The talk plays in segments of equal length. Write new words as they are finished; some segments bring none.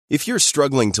If you're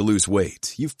struggling to lose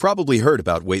weight, you've probably heard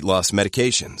about weight loss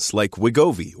medications like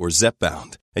Wegovy or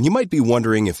Zepbound, and you might be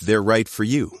wondering if they're right for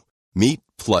you. Meet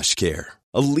PlushCare,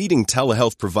 a leading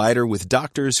telehealth provider with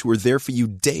doctors who are there for you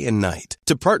day and night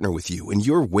to partner with you in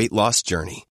your weight loss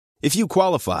journey. If you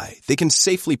qualify, they can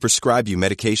safely prescribe you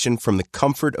medication from the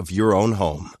comfort of your own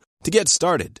home. To get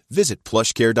started, visit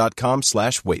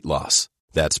plushcare.com/weight-loss.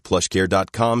 That's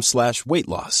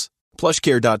plushcare.com/weight-loss.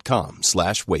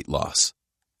 plushcare.com/weight-loss.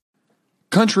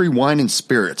 Country Wine &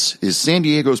 Spirits is San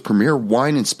Diego's premier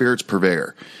wine and spirits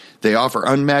purveyor. They offer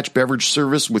unmatched beverage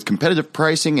service with competitive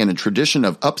pricing and a tradition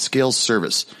of upscale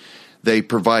service. They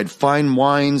provide fine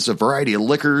wines, a variety of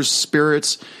liquors,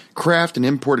 spirits, craft and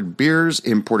imported beers,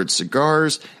 imported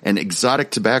cigars, and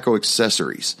exotic tobacco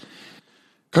accessories.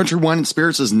 Country Wine &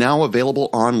 Spirits is now available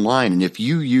online, and if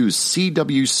you use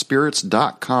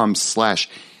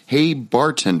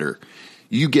cwspirits.com/heybartender,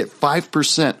 you get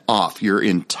 5% off your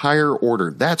entire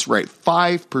order. That's right,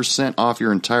 5% off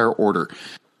your entire order.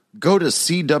 Go to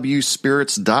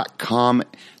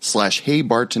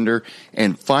cwspirits.com/heybartender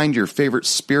and find your favorite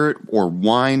spirit or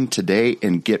wine today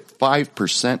and get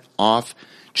 5% off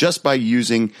just by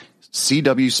using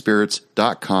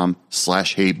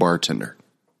cwspirits.com/heybartender.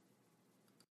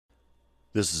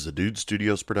 This is a Dude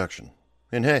Studios production.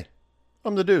 And hey,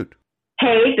 I'm the Dude.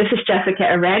 Hey, this is Jessica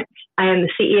Arendt. I am the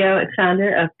CEO and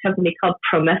founder of a company called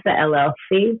Promessa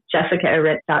LLC,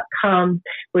 jessicaarendt.com,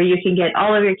 where you can get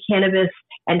all of your cannabis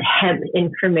and hemp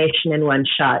information in one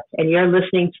shot. And you're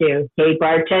listening to Hey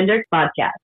Bartender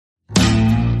Podcast.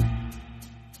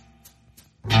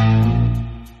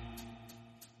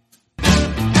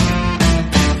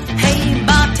 Hey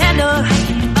bartender,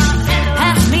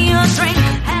 pass me a drink.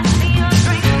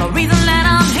 The reason that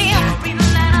I'm here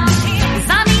is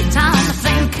I need time to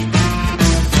think.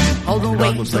 All the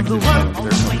weight of the world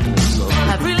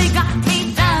have really got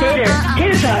me down.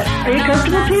 Tater Tot, are you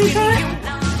comfortable, Tater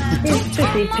Tot? He's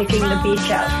busy picking the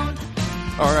beach out.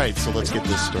 All right, so let's get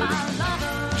this started.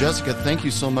 Jessica, thank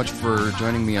you so much for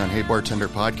joining me on Hey Bartender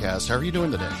Podcast. How are you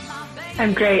doing today?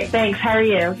 I'm great, thanks. How are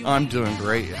you? I'm doing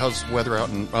great. How's the weather out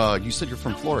in, you said you're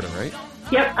from Florida, right?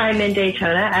 Yep, I'm in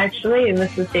Daytona, actually, and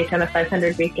this is Daytona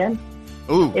 500 weekend.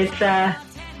 Ooh. It's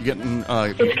You getting,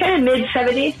 it's kind of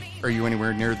mid-70s. Are you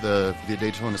anywhere near the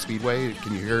Daytona Speedway?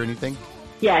 Can you hear anything?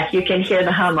 Yeah, you can hear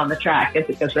the hum on the track as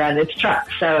it goes around its truck.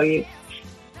 So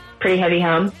pretty heavy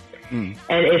hum. And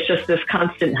it's just this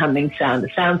constant humming sound.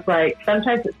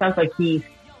 Sometimes it sounds like bees.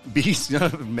 Bees?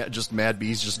 Just mad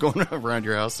bees just going around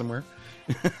your house somewhere?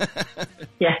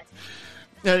 Yeah.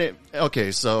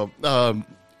 Okay, so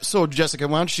Jessica,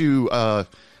 why don't you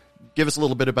give us a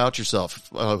little bit about yourself,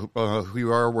 who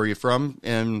you are, where you're from,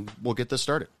 and we'll get this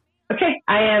started. Okay,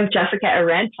 I am Jessica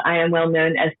Arendt. I am well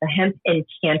known as the Hemp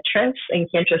Enchantress.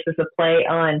 Enchantress is a play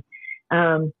on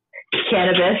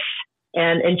cannabis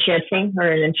and enchanting,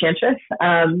 or an enchantress.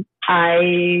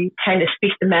 I kind of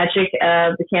speak the magic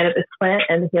of the cannabis plant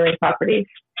and the healing properties,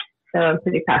 so I'm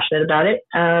pretty passionate about it.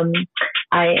 I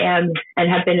am and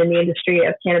have been in the industry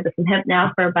of cannabis and hemp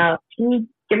now for about,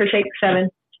 give or take, 7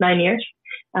 to 9 years,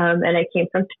 and I came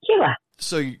from tequila.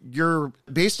 So you're,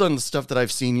 based on the stuff that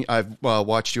I've seen, I've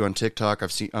watched you on TikTok,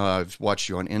 I've watched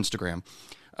you on Instagram.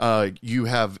 You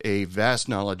have a vast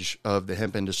knowledge of the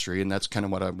hemp industry, and that's kind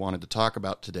of what I wanted to talk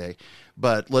about today.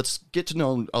 But let's get to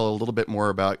know a little bit more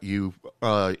about you.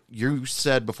 You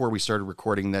said before we started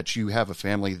recording that you have a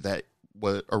family that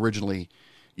was originally,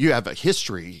 you have a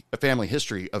family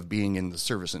history of being in the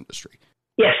service industry.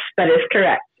 Yes, that is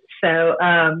correct. So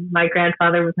my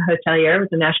grandfather was a hotelier with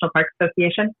the National Park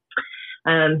Association.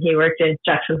 He worked in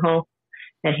Jackson Hole,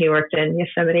 and he worked in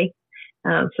Yosemite,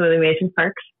 some of the amazing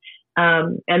parks.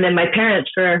 And then my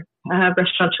parents were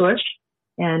restaurateurs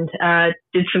and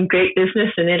did some great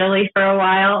business in Italy for a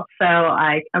while. So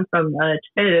I come from a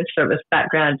definitive service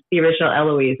background, the original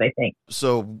Eloise, I think.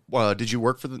 So did you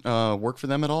work for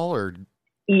them at all, or?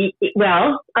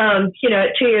 Well, at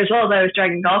 2 years old, I was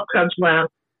dragging golf clubs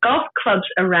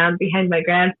around behind my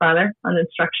grandfather on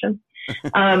instruction.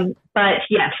 But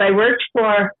yes, I worked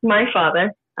for my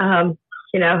father.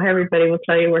 Everybody will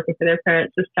tell you working for their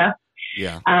parents is tough.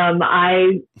 Yeah.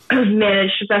 I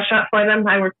managed a restaurant for them.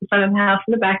 I worked in front of the house,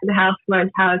 in the back of the house,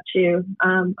 learned how to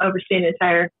oversee an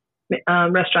entire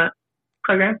restaurant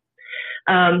program.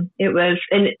 It was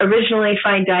originally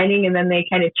fine dining, and then they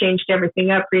kind of changed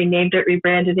everything up, renamed it,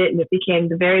 rebranded it, and it became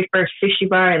the very first sushi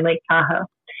bar in Lake Tahoe.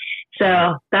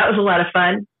 So that was a lot of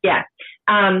fun. Yeah.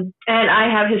 And I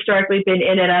have historically been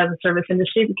in and out of the service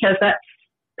industry because that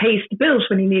pays the bills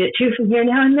when you need it too from here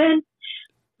now and then.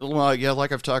 Well, yeah,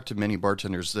 like I've talked to many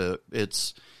bartenders,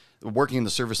 it's working in the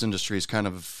service industry is kind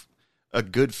of a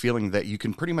good feeling that you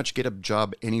can pretty much get a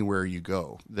job anywhere you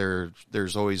go.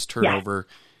 There's always turnover,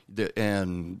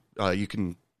 and you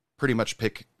can pretty much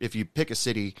if you pick a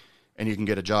city and you can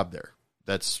get a job there.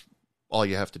 That's all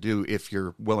you have to do if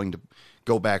you're willing to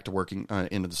go back to working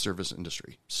into the service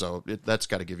industry. So that's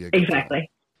got to give you a good Exactly. feeling.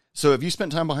 So have you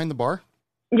spent time behind the bar?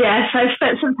 Yes, I've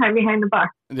spent some time behind the bar.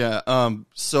 Yeah.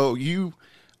 So you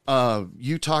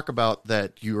talk about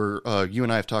that you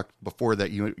and I have talked before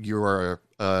that you are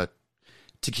a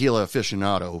tequila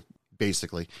aficionado,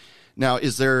 basically. Now,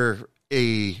 is there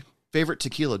a favorite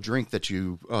tequila drink that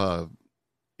you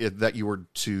were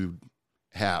to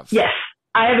have? Yes,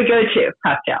 I have a go-to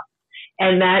cocktail,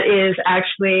 and that is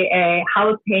actually a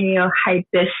jalapeno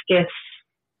hibiscus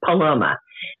paloma.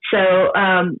 So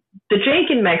the drink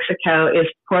in Mexico is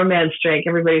poor man's drink.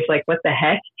 Everybody's like, what the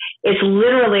heck? It's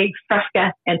literally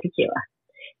fresca and tequila.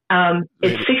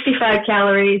 It's 65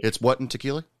 calories. It's what in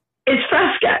tequila? It's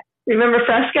fresca. Remember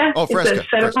fresca? Oh, fresca. It's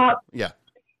a soda pop. Yeah.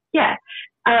 Yeah.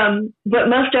 What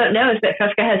most don't know is that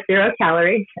fresca has 0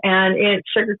 calories, and its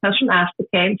sugar comes from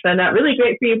aspartame, so not really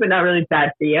great for you, but not really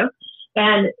bad for you.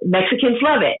 And Mexicans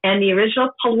love it. And the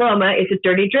original paloma is a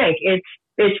dirty drink.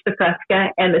 It's the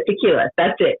fresca and the tequila.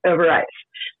 That's it, over ice.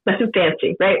 Nothing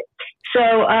fancy, right? So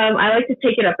I like to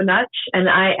take it up a notch, and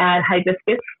I add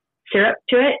hibiscus syrup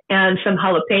to it and some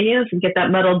jalapenos and get that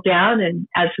muddled down and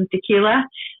add some tequila,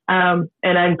 and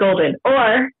I'm golden.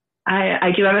 Or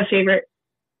I do have a favorite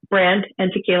brand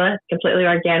and tequila, completely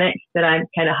organic, that I'm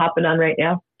kind of hopping on right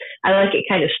now. I like it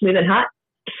kind of smooth and hot.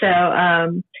 So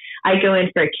I go in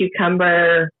for a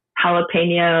cucumber,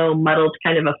 jalapeno, muddled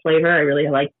kind of a flavor. I really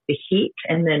like the heat,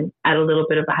 and then add a little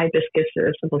bit of a hibiscus or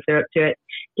a simple syrup to it.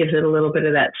 Gives it a little bit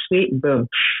of that sweet, and boom,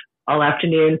 all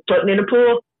afternoon floating in a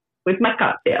pool with my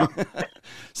cocktail.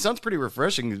 Sounds pretty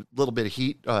refreshing. A little bit of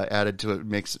heat added to it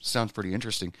makes it sounds pretty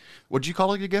interesting. What'd you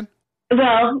call it again?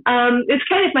 Well, it's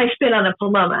kind of my spin on a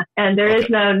paloma, and there is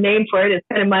no name for it. It's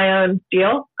kind of my own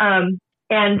deal.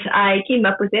 And I came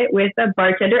up with it with a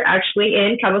bartender actually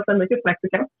in Cabo San Lucas,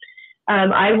 Mexico.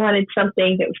 I wanted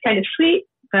something that was kind of sweet,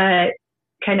 but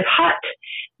kind of hot,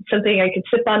 something I could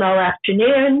sip on all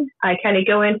afternoon. I kind of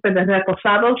go in for the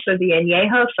reposado, so the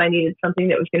añejo. So I needed something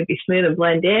that was going to be smooth and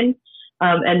blend in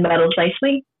and muddled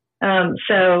nicely.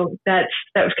 So that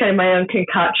was kind of my own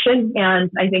concoction.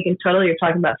 And I think in total, you're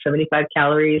talking about 75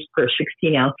 calories per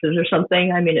 16 ounces or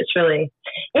something. I mean, it's really,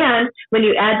 and when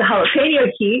you add the jalapeno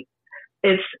heat,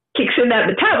 it kicks in that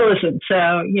metabolism.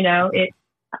 So, it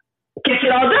gets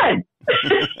it all done.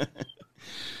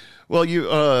 Well, you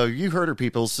heard her,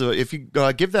 people. So if you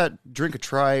give that drink a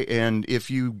try, and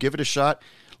if you give it a shot,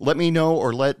 let me know,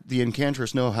 or let the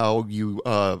Enchantress know how you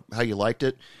liked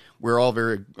it. We're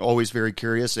always very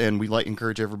curious, and we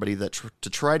encourage everybody to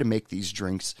try to make these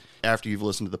drinks after you've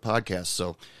listened to the podcast.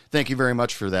 So thank you very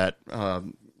much for that,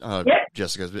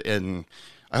 Jessica. And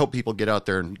I hope people get out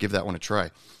there and give that one a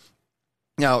try.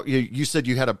 Now, you said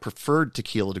you had a preferred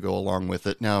tequila to go along with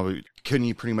it. Now, can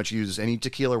you pretty much use any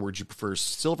tequila? Would you prefer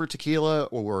silver tequila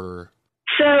or?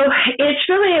 So it's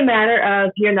really a matter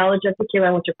of your knowledge of tequila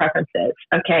and what your preference is.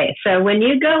 Okay, so when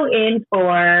you go in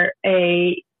for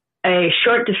a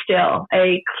short distill,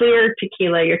 a clear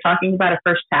tequila, you're talking about a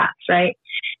first pass, right?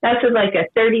 That's like a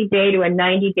 30-day to a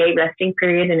 90-day resting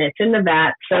period, and it's in the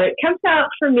vat. So it comes out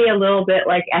for me a little bit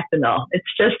like ethanol. It's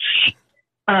just,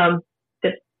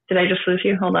 did I just lose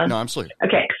you? Hold on. No, I'm sorry.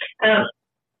 Okay,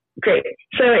 great.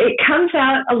 So it comes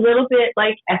out a little bit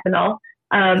like ethanol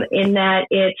in that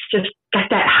it's just got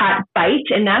that hot bite,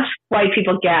 and that's why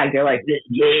people gag. They're like,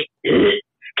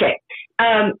 okay.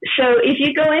 So if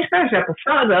you go in for a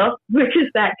reposado, which is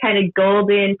that kind of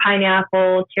golden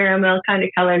pineapple caramel kind of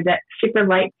color, that super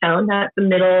light tone, that's the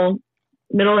middle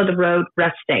of the road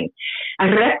resting. A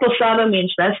reposado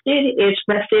means rested. It's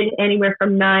rested anywhere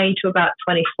from 9 to about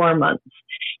 24 months.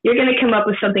 You're going to come up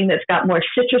with something that's got more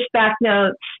citrus back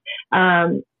notes,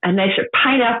 a nicer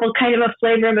pineapple kind of a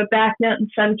flavor of a back note in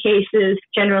some cases.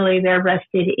 Generally, they're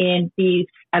rested in these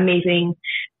amazing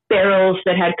barrels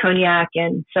that had cognac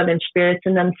and southern spirits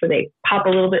in them, so they pop a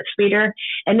little bit sweeter.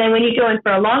 And then when you go in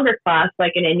for a longer class,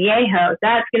 like an añejo,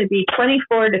 that's going to be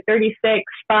 24 to 36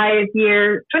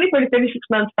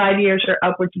 months, 5 years, or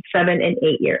upwards of 7 and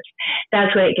 8 years.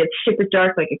 That's when it gets super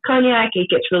dark like a cognac. It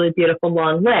gets really beautiful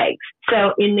long legs.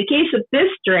 So in the case of this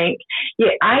drink,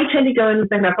 I tend to go in with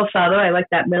the reposado. I like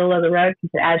that middle of the road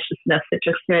because it adds just enough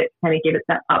citrus to it to kind of give it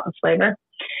that pop of flavor.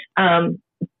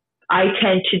 I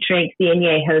tend to drink the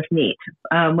añejos neat.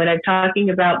 When I'm talking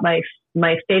about my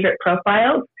favorite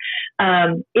profiles,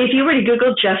 if you were to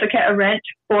Google Jessica Arendt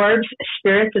Forbes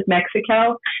Spirits of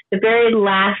Mexico, the very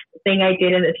last thing I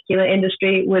did in the tequila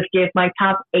industry was give my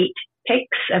top 8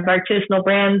 picks of artisanal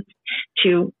brands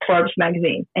to Forbes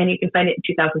magazine. And you can find it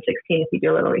in 2016 if you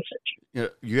do a little research. Yeah,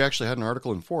 you actually had an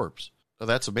article in Forbes. Oh,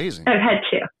 that's amazing. I've had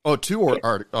two. Oh,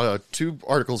 two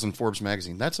articles in Forbes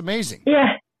magazine. That's amazing.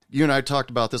 Yeah. You and I talked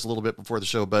about this a little bit before the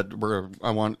show, but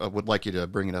I would like you to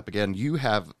bring it up again. You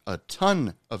have a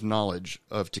ton of knowledge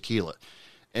of tequila,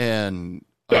 and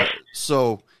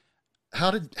so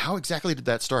how exactly did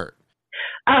that start?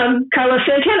 Carlos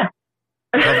Santana.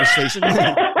 Conversation.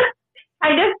 I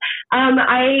did.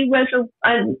 I was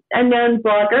a known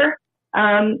blogger,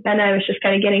 and I was just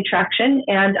kind of getting traction.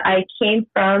 And I came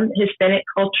from Hispanic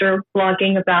culture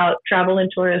blogging about travel and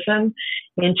tourism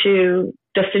into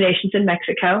destinations in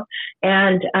Mexico.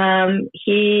 And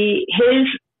his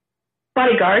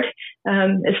bodyguard is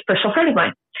a personal friend of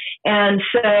mine. And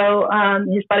so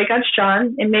his bodyguard,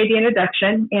 Sean, and made the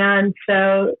introduction. And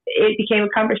so it became a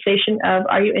conversation of,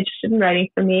 are you interested in writing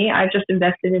for me? I've just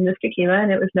invested in this tequila,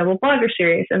 and it was Noble Blogger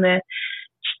Series. And the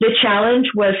challenge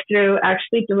was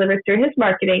actually delivered through his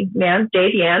marketing man,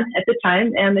 Dave Yan, at the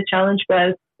time. And the challenge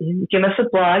was, give us a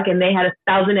blog. And they had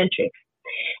 1,000 entries.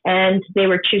 And they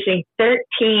were choosing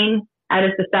 13 out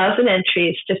of the 1,000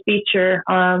 entries to feature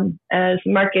as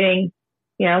marketing,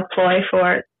 ploy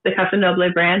for the Casa Noble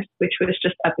brand, which was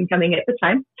just up and coming at the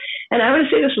time. And I would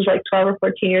say this was like 12 or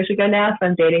 14 years ago now, so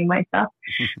I'm dating myself.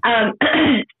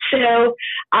 So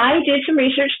I did some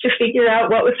research to figure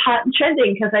out what was hot and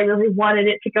trending, because I really wanted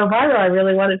it to go viral. I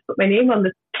really wanted to put my name on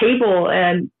the table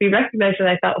and be recognized. And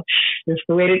I thought, this is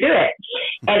the way to do it.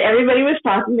 And everybody was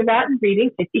talking about and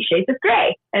reading 50 Shades of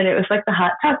Grey. And it was like the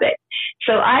hot topic.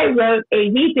 So I wrote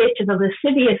a wee bit of a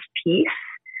lascivious piece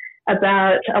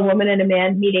about a woman and a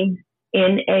man meeting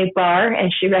in a bar,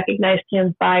 and she recognized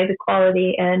him by the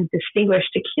quality and distinguished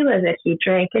tequila that he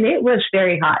drank. And it was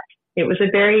very hot. It was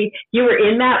you were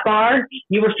in that bar,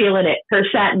 you were feeling it. Her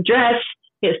satin dress,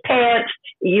 his pants,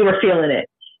 you were feeling it.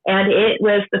 And it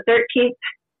was the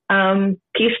 13th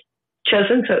piece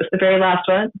chosen, so it was the very last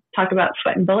one. Talk about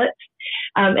sweating bullets.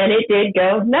 And it did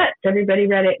go nuts. Everybody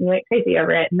read it and went crazy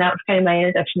over it. And that was kind of my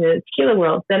introduction to the tequila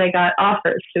world. Then I got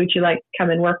offers. So would you like to come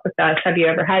and work with us? Have you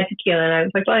ever had tequila? And I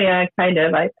was like, well, yeah, kind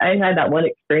of. I had that one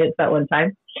experience that one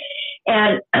time.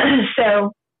 And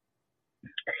so,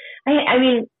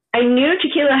 I knew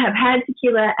tequila, have had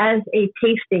tequila as a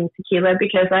tasting tequila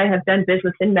because I have done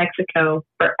business in Mexico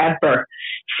forever.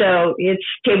 So it's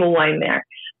table wine there.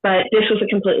 But this was a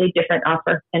completely different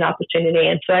offer and opportunity.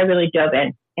 And so I really dove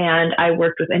in. And I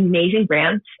worked with amazing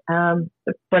brands, one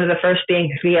of the first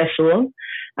being Via Azul.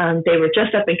 They were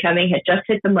just up and coming, had just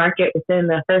hit the market within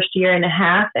the first year and a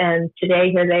half. And today,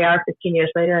 here they are 15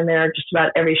 years later, and they're just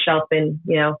about every shelf in,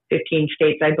 15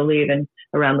 states, I believe, and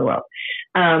around the world.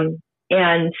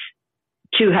 And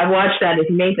to have watched that is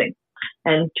amazing,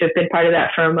 and to have been part of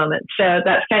that for a moment. So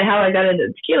that's kind of how I got into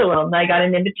the tequila world. And I got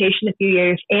an invitation a few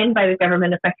years in by the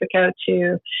government of Mexico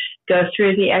to go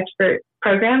through the expert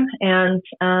program and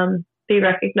be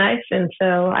recognized. And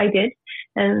so I did,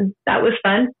 and that was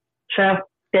fun. So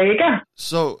there you go.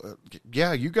 So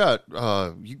yeah, you got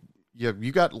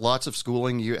you got lots of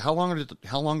schooling. How long did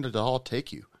it all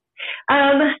take you?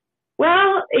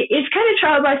 Well, it's kind of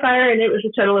trial by fire, and it was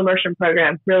a total immersion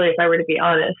program, really, if I were to be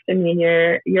honest. I mean,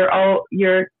 you're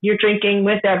drinking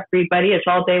with everybody. It's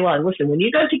all day long. Listen, when you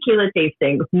go tequila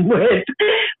tasting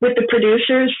with the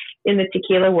producers in the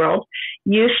tequila world,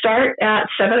 you start at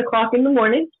 7:00 in the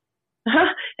morning,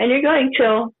 and you're going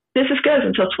till business goes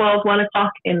until 1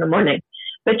 o'clock in the morning.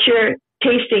 But you're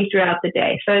tasting throughout the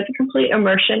day. So it's a complete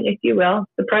immersion, if you will.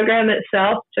 The program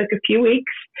itself took a few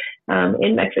weeks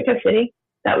in Mexico City.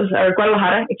 Or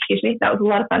Guadalajara, excuse me. That was a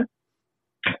lot of fun.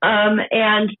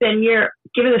 And then you're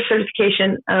given a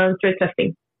certification through a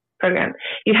testing program.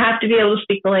 You have to be able to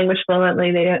speak the language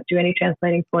fluently. They don't do any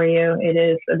translating for you. It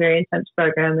is a very intense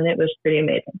program, and it was pretty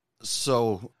amazing.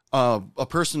 So a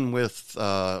person with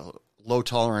low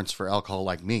tolerance for alcohol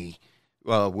like me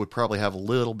would probably have a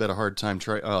little bit of hard time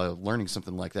learning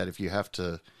something like that if you have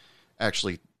to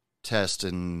actually test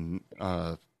and...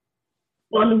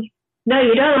 Well, no,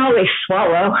 you don't always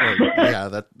swallow.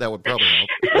 Yeah, that would probably help.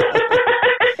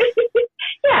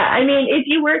 Yeah, I mean, if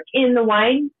you work in the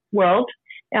wine world,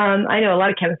 I know a lot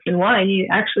of chemists in wine,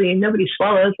 nobody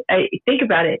swallows. Think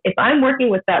about it. If I'm working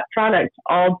with that product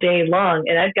all day long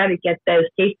and I've got to get those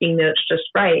tasting notes just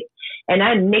right, and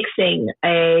I'm mixing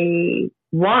a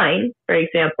wine, for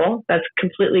example, that's a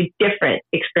completely different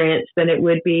experience than it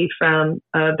would be from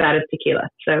a vat of tequila.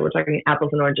 So we're talking apples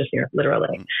and oranges here,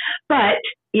 literally. But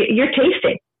you're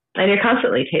tasting, and you're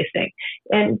constantly tasting.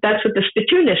 And that's what the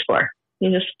spittoon is for.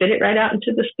 You just spit it right out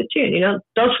into the spittoon. You don't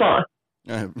swallow.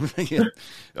 Yeah.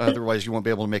 Otherwise, you won't be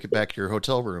able to make it back to your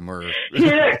hotel room, or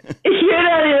You're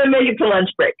not even making it to lunch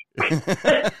break.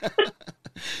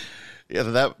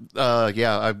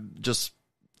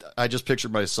 I just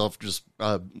pictured myself just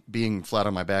being flat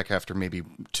on my back after maybe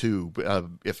two,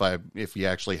 if you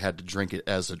actually had to drink it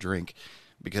as a drink,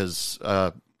 because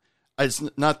it's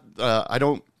not I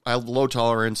have low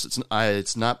tolerance.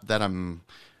 It's not that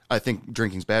I think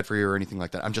drinking's bad for you or anything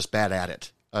like that. I'm just bad at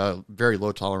it. Very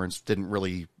low tolerance. Didn't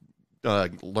really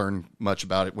learn much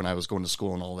about it when I was going to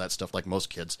school and all that stuff, like most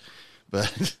kids. But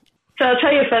so I'll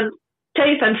tell you a fun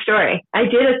story. I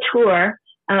did a tour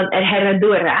at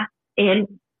Herradura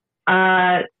in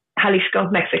Jalisco,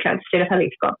 Mexico, the state of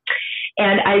Jalisco.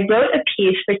 And I wrote a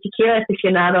piece for Tequila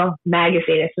Aficionado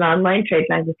magazine. It's an online trade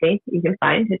magazine you can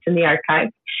find. It's in the archive.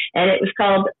 And it was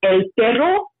called El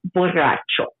Perro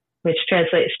Borracho, which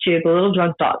translates to the little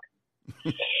drunk dog.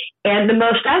 And the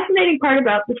most fascinating part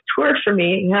about this tour for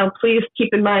me, please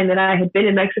keep in mind that I had been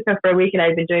in Mexico for a week and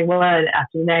I'd been doing one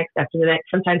after the next,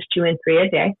 sometimes 2 and 3 a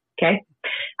day. Okay.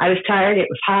 I was tired. It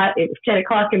was hot. It was 10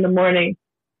 o'clock in the morning,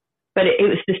 but it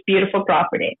was this beautiful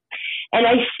property. And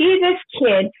I see this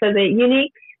kid. So the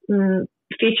unique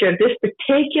feature of this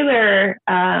particular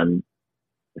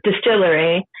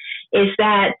distillery is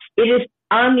that it is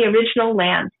on the original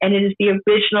land, and it is the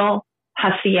original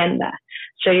hacienda.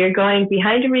 So you're going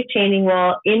behind a retaining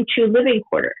wall into living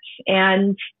quarters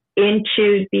and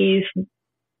into these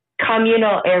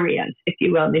communal areas, if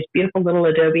you will, these beautiful little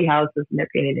adobe houses, and they're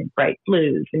painted in bright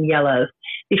blues and yellows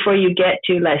before you get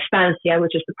to La Estancia,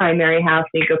 which is the primary house,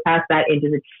 and you go past that into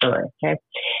the distillery. Okay.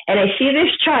 And I see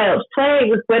this child playing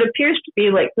with what appears to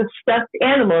be like the stuffed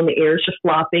animal, and the ears are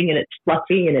flopping, and it's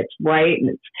fluffy, and it's white, and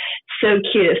it's so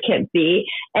cute as can be.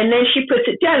 And then she puts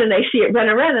it down, and I see it run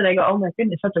around, and I go, oh my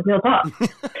goodness, that's a real dog.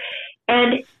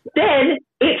 And then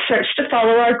it starts to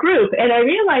follow our group. And I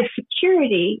realize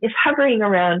security is hovering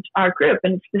around our group.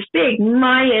 And it's this big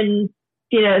Mayan,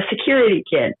 security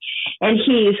kid. And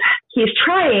he's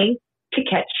trying to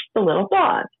catch the little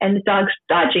dog. And the dog's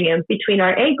dodging him between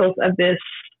our ankles of this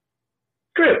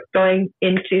group going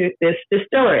into this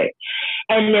distillery.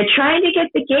 And they're trying to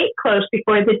get the gate closed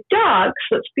before the dog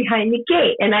slips behind the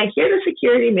gate. And I hear the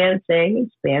security man saying in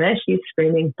Spanish, he's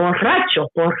screaming, borracho,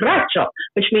 borracho,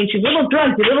 which means you little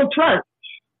drunk, you little drunk.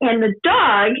 And the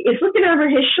dog is looking over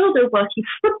his shoulder while he's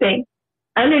slipping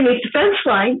underneath the fence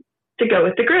line to go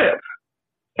with the group.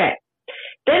 Okay.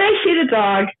 Then I see the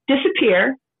dog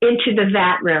disappear into the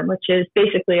vat room, which is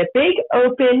basically a big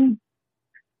open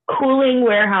cooling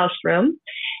warehouse room,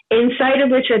 inside of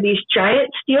which are these giant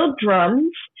steel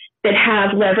drums that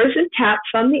have levers and taps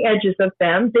on the edges of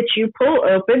them that you pull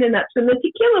open, and that's when the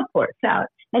tequila pours out,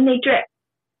 and they drip.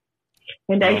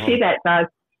 And I see that dog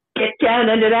get down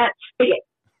under that spigot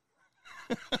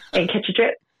and catch a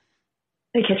drip.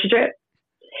 And catch a drip.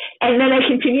 And then I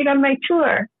continued on my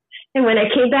tour. And when I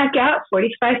came back out,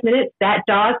 45 minutes, that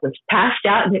dog was passed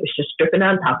out and it was just dripping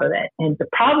on top of it. And the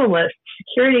problem was the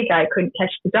security guy couldn't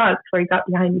catch the dog before he got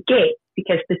behind the gate,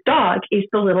 because the dog is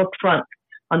the little trunk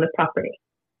on the property.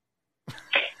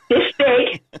 This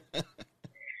big,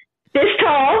 this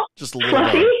tall, just a little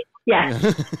fluffy, dog. Yeah.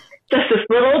 Just this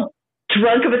little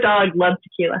drunk of a dog loved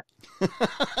tequila.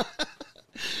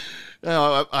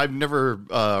 No, I've never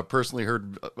personally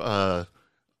heard of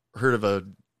a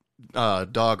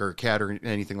dog or cat or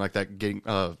anything like that getting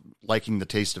liking the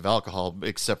taste of alcohol,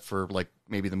 except for like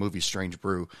maybe the movie Strange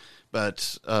Brew.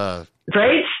 But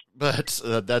right?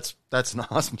 But that's an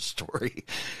awesome story.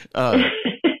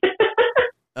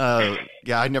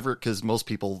 Yeah, I never, because most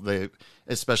people, they,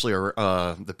 especially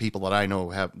the people that I know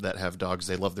have dogs,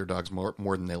 they love their dogs more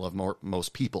than they love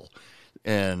most people.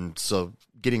 And so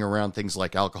getting around things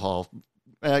like alcohol,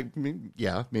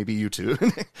 yeah, maybe you too.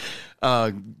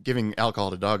 Giving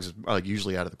alcohol to dogs is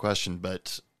usually out of the question,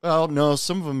 but no,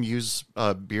 some of them use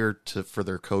beer for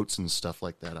their coats and stuff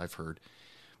like that, I've heard.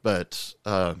 But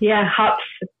yeah, hops.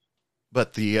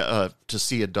 But the to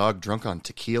see a dog drunk on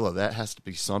tequila, that has to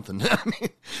be something. I mean,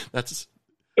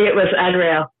 it was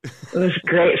unreal. It was a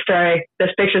great story.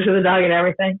 There's pictures of the dog and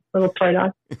everything. Little toy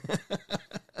dog.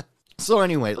 So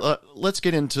anyway, let's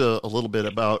get into a little bit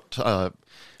about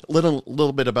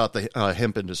little bit about the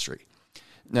hemp industry.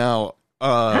 Now,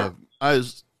 I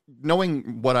was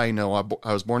knowing what I know.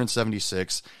 I was born in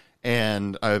 '76,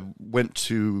 and I went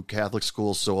to Catholic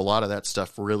school, so a lot of that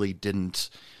stuff really didn't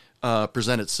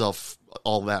present itself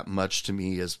all that much to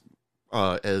me as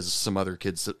some other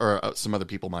kids or some other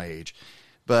people my age.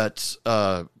 But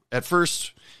at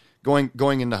first,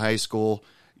 going into high school,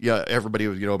 yeah, everybody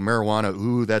was, marijuana.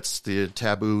 Ooh, that's the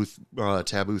taboo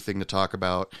thing to talk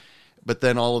about. But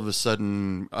then all of a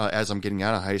sudden, as I'm getting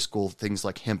out of high school, things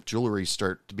like hemp jewelry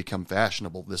start to become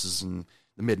fashionable. This is in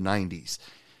the mid 90s.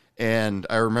 And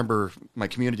I remember my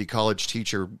community college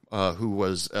teacher, who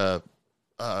was,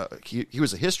 he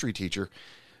was a history teacher,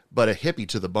 but a hippie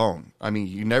to the bone. I mean,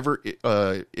 you never,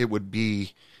 it would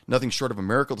be nothing short of a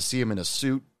miracle to see him in a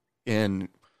suit, and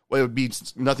well, it would be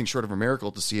nothing short of a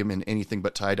miracle to see him in anything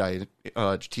but tie-dye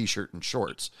t-shirt and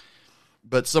shorts.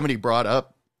 But somebody brought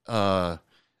up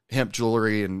hemp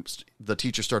jewelry, and the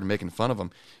teacher started making fun of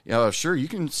him. Sure, you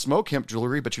can smoke hemp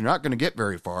jewelry, but you're not going to get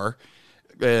very far.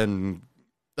 And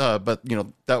but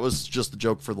that was just a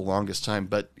joke for the longest time.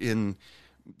 But in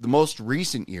the most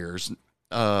recent years,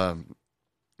 hemp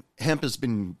has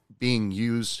been being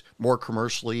used more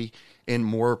commercially in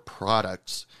more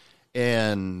products,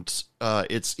 and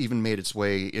it's even made its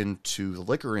way into the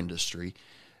liquor industry.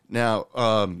 Now,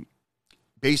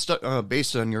 based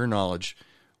on your knowledge,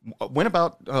 when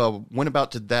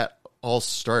about did that all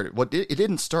start? It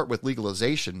didn't start with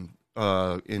legalization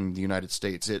in the United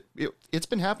States. It's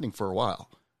been happening for a while,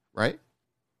 right?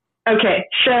 Okay,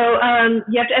 so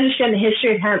you have to understand the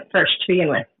history of hemp first to begin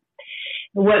with.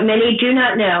 What many do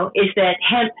not know is that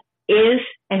hemp is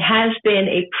and has been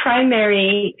a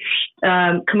primary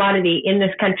commodity in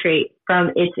this country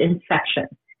from its inception.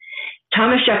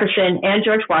 Thomas Jefferson and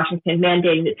George Washington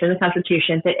mandated, it's in the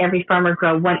Constitution, that every farmer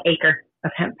grow 1 acre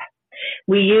of hemp.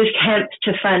 We used hemp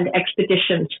to fund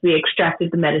expeditions. We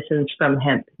extracted the medicines from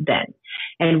hemp then.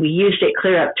 And we used it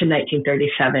clear up to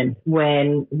 1937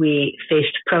 when we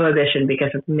faced prohibition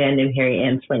because of a man named Harry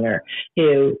Anslinger,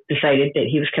 who decided that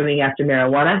he was coming after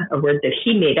marijuana, a word that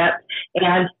he made up,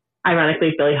 and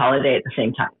ironically, Billie Holiday at the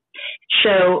same time.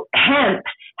 So hemp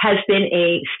has been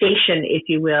a station, if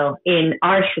you will, in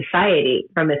our society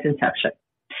from its inception.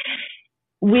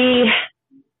 We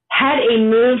had a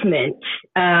movement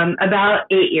about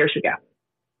 8 years ago,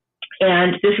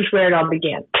 and this is where it all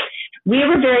began. We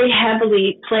were very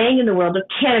heavily playing in the world of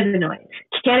cannabinoids.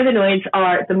 Cannabinoids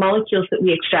are the molecules that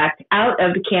we extract out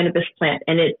of the cannabis plant,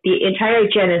 and the entire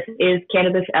genus is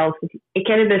Cannabis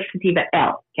sativa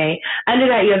L. Okay, under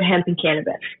that you have hemp and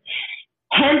cannabis.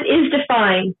 Hemp is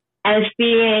defined as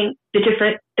being the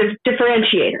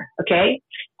differentiator. Okay,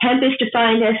 hemp is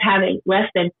defined as having less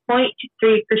than 0.3%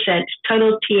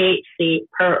 total THC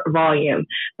per volume,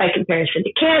 by comparison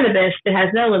to cannabis that has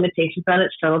no limitations on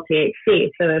its total THC.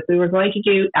 So if we were going to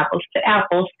do apples to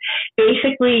apples,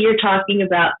 basically you're talking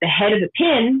about the head of a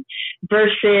pin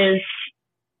versus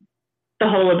the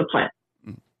whole of the plant.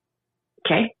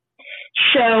 Okay,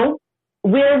 so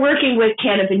we're working with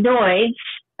cannabinoids.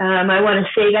 I want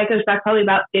to say that goes back probably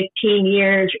about 15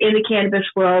 years in the cannabis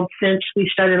world since we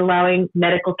started allowing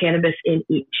medical cannabis in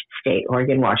each state,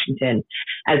 Oregon, Washington,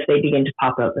 as they begin to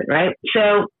pop open, right?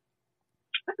 So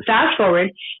fast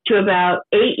forward to about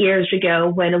 8 years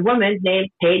ago when a woman named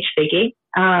Paige Figge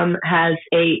has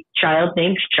a child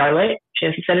named Charlotte. She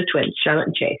has a set of twins, Charlotte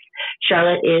and Chase.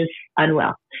 Charlotte is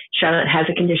unwell. Charlotte has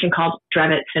a condition called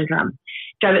Dravet syndrome.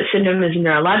 Dravet syndrome is a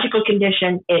neurological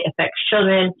condition. It affects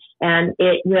children, and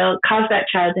it will cause that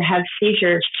child to have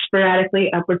seizures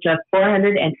sporadically upwards of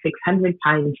 400 and 600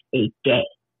 times a day.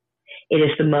 It is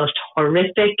the most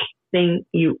horrific thing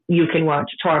you can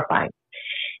watch. It's horrifying.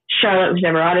 Charlotte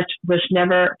was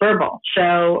never verbal.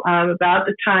 So about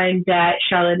the time that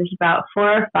Charlotte is about 4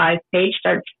 or 5, Paige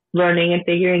starts learning and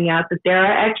figuring out that there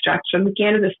are extracts from the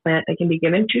cannabis plant that can be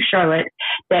given to Charlotte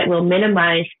that will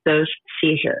minimize those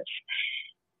seizures.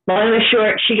 Long and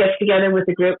short, she gets together with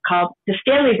a group called the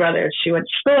Stanley Brothers. She went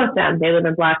to school with them. They live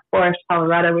in Black Forest,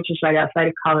 Colorado, which is right outside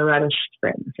of Colorado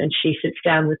Springs. And she sits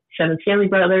down with 7 Stanley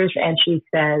Brothers and she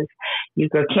says, you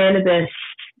grow cannabis,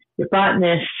 you're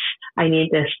botanists, I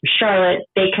need this for Charlotte.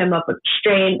 They come up with a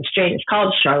strain. The strain is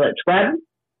called Charlotte's Web.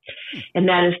 And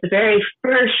that is the very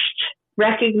first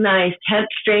recognized hemp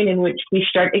strain in which we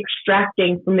start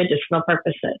extracting for medicinal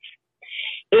purposes.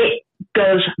 It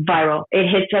goes viral. It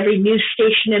hits every news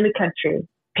station in the country.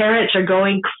 Parents are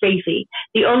going crazy.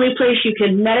 The only place you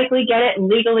can medically get it and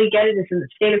legally get it is in the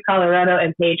state of Colorado,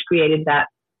 and Paige created that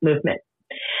movement.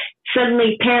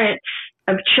 Suddenly, parents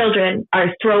of children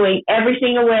are throwing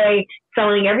everything away,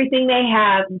 selling everything they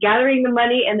have, gathering the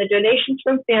money and the donations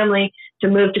from family to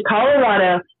move to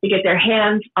Colorado to get their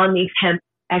hands on these hemp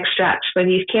extracts for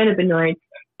these cannabinoids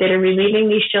that are relieving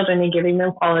these children and giving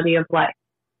them quality of life.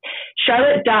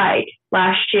 Charlotte died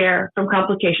last year from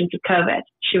complications of COVID.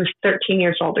 She was 13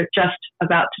 years old, or just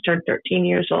about to turn 13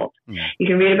 years old. You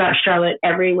can read about Charlotte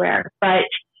everywhere, but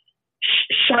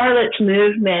Charlotte's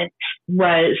movement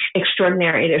was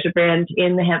extraordinary. There's a brand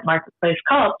in the hemp marketplace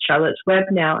called Charlotte's Web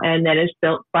now, and that is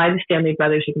built by the Stanley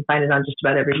Brothers. You can find it on just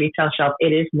about every retail shelf.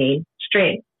 It is named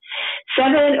mainstream.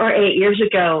 7 or 8 years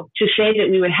ago, to say that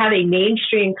we would have a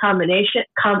mainstream conversation,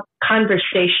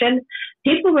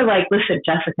 people were like, listen,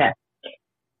 Jessica,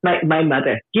 my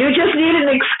mother, you just need an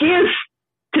excuse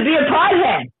to be a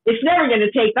pothead. It's never going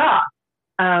to take off.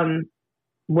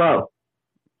 Whoa,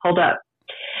 hold up.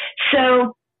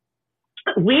 So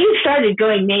we started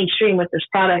going mainstream with this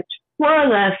product more or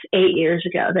less 8 years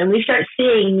ago. Then we start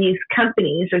seeing these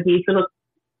companies or these little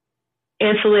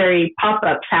ancillary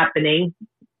pop-ups happening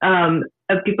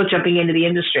of people jumping into the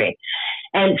industry.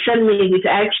 And suddenly these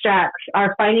extracts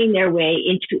are finding their way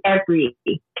into every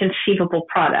conceivable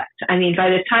product. I mean, by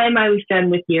the time I was done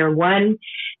with year 1,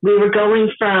 we were going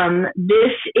from,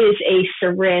 this is a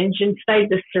syringe. Inside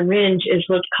the syringe is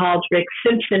what's called Rick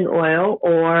Simpson oil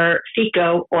or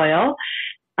FECO oil.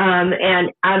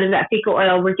 And out of that fecal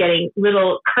oil, we're getting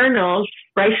little kernels,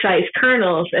 rice-sized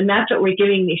kernels, and that's what we're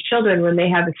giving these children when they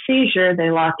have a seizure. They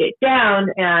lock it down,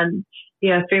 and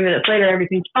 3 minutes later,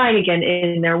 everything's fine again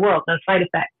in their world, no side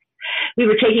effects. We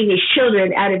were taking these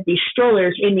children out of these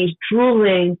strollers in these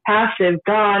drooling, passive,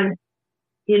 gone,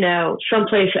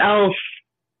 someplace else,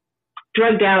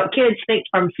 drugged out kids, think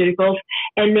pharmaceuticals,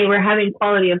 and they were having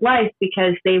quality of life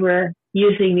because they were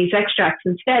using these extracts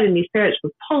instead, and these parents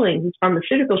were pulling these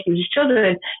pharmaceuticals from these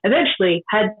children, eventually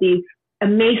had these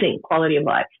amazing quality of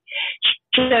life.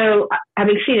 So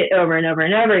having seen it over and over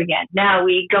and over again, now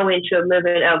we go into a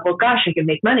movement of, well, gosh, I can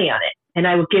make money on it. And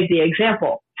I will give the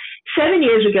example. 7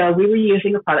 years ago, we were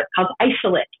using a product called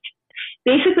Isolate.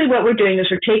 Basically, what we're doing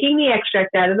is we're taking the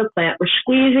extract out of the plant, we're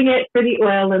squeezing it for the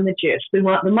oil and the juice. We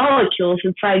want the molecules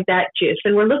inside that juice,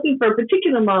 and we're looking for a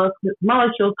particular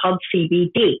molecule called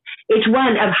CBD. It's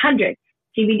one of hundreds.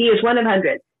 CBD is one of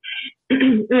hundreds.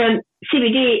 And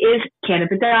CBD is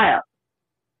cannabidiol.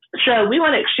 So we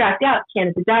want to extract out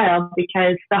cannabidiol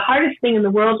because the hardest thing in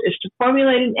the world is to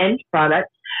formulate an end product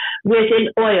with an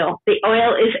oil. The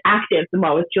oil is active. The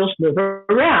molecules move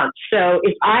around. So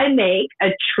if I make a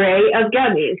tray of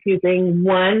gummies using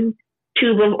one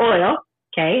tube of oil,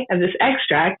 of this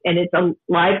extract, and it's a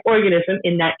live organism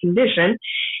in that condition,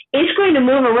 it's going to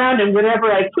move around in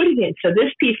whatever I put it in. So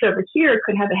this piece over here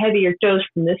could have a heavier dose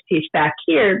than this piece back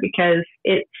here because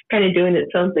it's kind of doing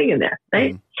its own thing in there,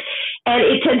 right? And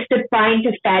it tends to bind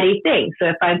to fatty things. So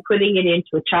if I'm putting it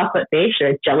into a chocolate base or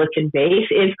a gelatin base,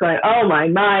 it's going, oh my,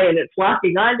 and it's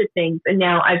locking onto things. And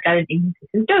now I've got an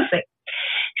inconsistent dosing.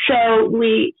 So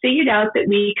we figured out that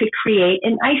we could create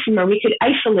an isomer. We could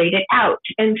isolate it out.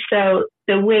 And so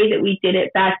the way that we did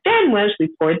it back then was we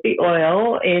poured the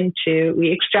oil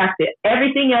we extracted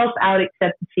everything else out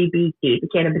except the CBD, the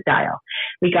cannabidiol.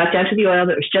 We got down to the oil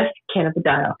that was just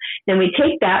cannabidiol. Then we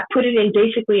take that, put it in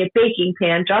basically a baking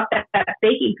pan, drop that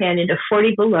baking pan into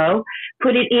 40 below,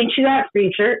 put it into that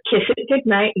freezer, kiss it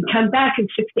goodnight, and come back in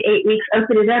 6 to 8 weeks,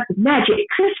 open it up, and magic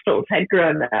crystals had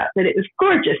grown up, and it was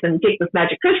gorgeous. And we take those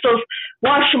magic crystals,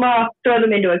 wash them off, throw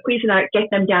them into a Cuisinart, get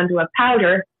them down to a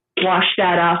powder, wash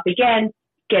that off again,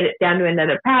 get it down to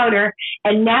another powder.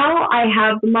 And now I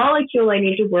have the molecule I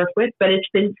need to work with, but it's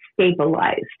been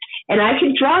stabilized. And I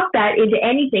can drop that into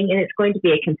anything, and it's going to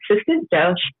be a consistent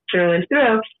dose through and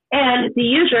through. And the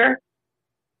user,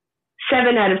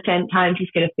 7 out of 10 times,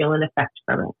 he's going to feel an effect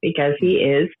from it because he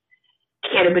is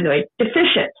cannabinoid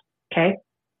deficient. Okay.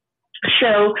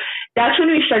 So that's when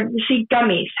we started to see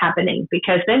gummies happening,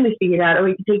 because then we figured out,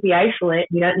 we can take the isolate,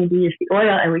 we don't need to use the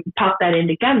oil, and we can pop that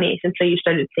into gummies. And so you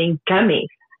started seeing gummies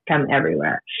come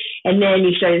everywhere. And then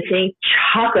you started seeing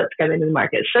chocolates come into the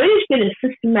market. So it has been a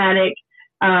systematic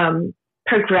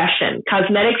progression.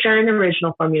 Cosmetics are an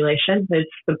original formulation. It's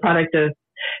the product of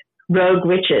rogue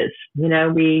witches.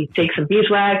 We take some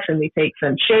beeswax and we take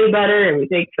some shea butter and we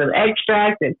take some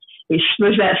extract and we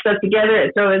smoosh that stuff together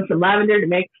and throw in some lavender to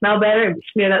make it smell better, and we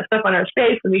smear that stuff on our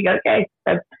face and we go, okay,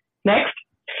 next.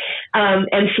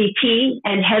 MCT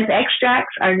and hemp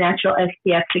extracts are natural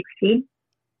SPF 16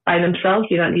 by themselves.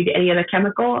 You don't need any other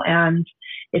chemical, and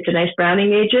it's a nice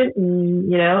browning agent,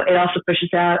 and it also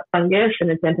pushes out fungus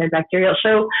and it's antibacterial.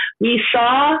 So we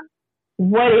saw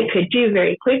what it could do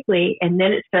very quickly, and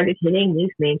then it started hitting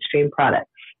these mainstream products.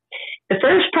 The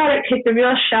first product hit the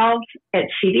real shelves at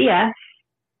CVS.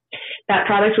 That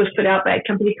product was put out by a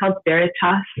company called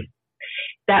Veritas.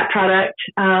 That product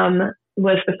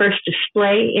was the first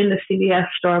display in the CVS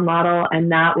store model,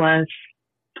 and that was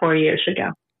 4 years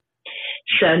ago.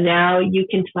 So now you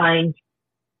can find,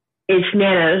 it's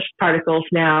nanos particles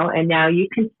now, and now you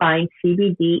can find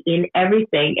CBD in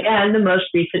everything. And the most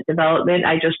recent development,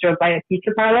 I just drove by a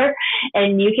pizza parlor,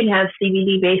 and you can have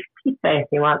CBD-based pizza if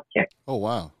you want to. Oh,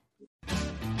 wow.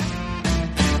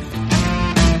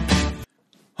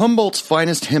 Humboldt's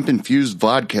finest hemp-infused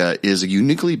vodka is a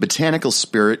uniquely botanical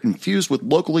spirit infused with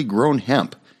locally grown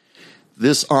hemp.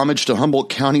 This homage to Humboldt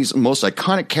County's most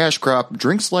iconic cash crop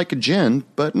drinks like a gin,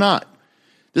 but not.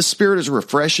 This spirit is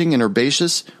refreshing and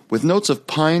herbaceous with notes of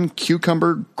pine,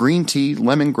 cucumber, green tea,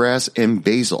 lemongrass, and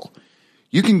basil.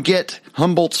 You can get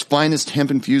Humboldt's finest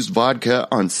hemp-infused vodka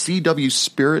on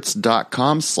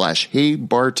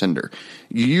cwspirits.com/heybartender.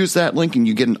 You use that link and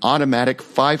you get an automatic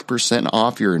 5%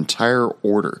 off your entire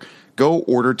order. Go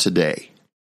order today.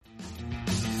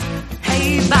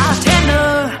 Hey,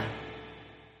 bartender.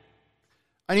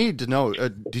 I need to know,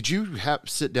 did you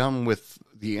sit down with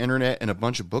the internet and a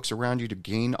bunch of books around you to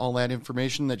gain all that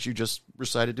information that you just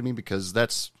recited to me? Because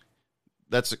that's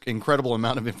an incredible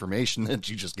amount of information that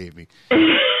you just gave me.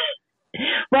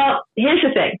 Well, here's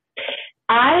the thing.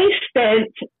 I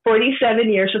spent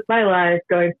 47 years of my life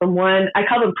going from I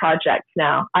call them projects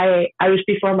now. I was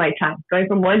before my time, going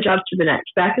from one job to the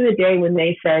next. Back in the day when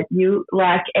they said you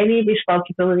lack any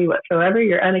responsibility whatsoever,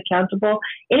 you're unaccountable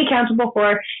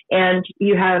for, and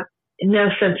you have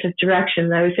no sense of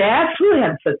direction. I would say I absolutely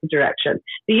have a sense of direction.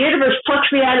 The universe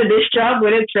plucks me out of this job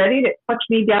when it's ready, and it plucks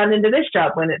me down into this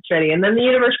job when it's ready. And then the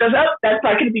universe goes, oh, that's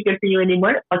not going to be good for you anymore.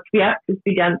 And it plucks me out, puts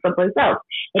me down someplace else.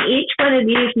 And each one of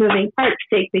these moving parts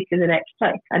takes me to the next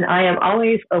place. And I am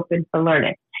always open for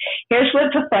learning. Here's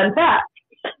what's a fun fact.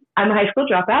 I'm a high school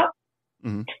dropout.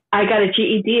 Mm-hmm. I got a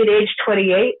GED at age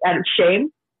 28 out of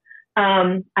shame.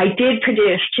 I did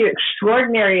produce 2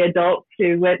 extraordinary adults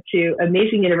who went to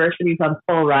amazing universities on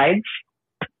full rides.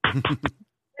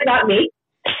 Not me.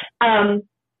 And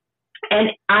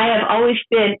I have always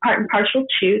been part and parcel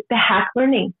to the hack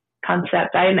learning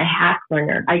concept. I am a hack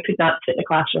learner. I could not sit in a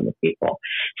classroom with people.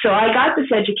 So I got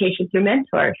this education through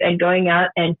mentors and going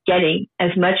out and getting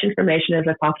as much information as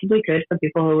I possibly could from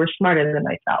people who were smarter than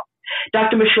myself.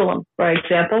 Dr. Mechoulam, for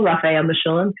example, Raphael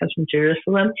Mechoulam, comes from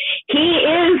Jerusalem. He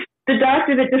is the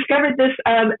doctor that discovered this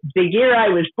the year I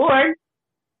was born.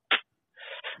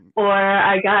 Or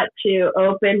I got to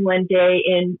open one day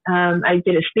I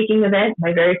did a speaking event,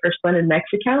 my very first one in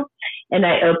Mexico, and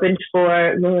I opened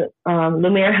for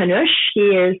Lumir Hanush. He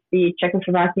is the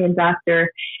Czechoslovakian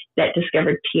doctor that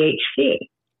discovered THC.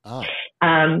 Oh.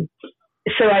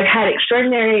 So I've had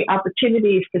extraordinary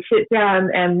opportunities to sit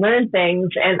down and learn things,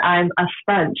 and I'm a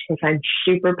sponge because I'm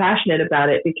super passionate about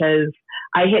it, because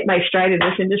I hit my stride in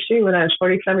this industry when I was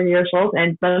 47 years old,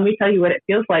 and let me tell you what it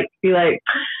feels like to be like,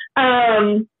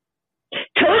 told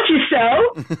you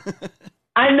so.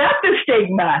 I'm not the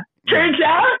stigma. Turns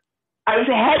out I was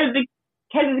ahead of the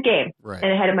game, right,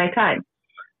 and ahead of my time.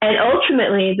 And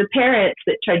ultimately, the parents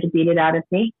that tried to beat it out of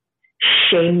me,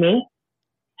 shame me,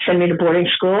 send me to boarding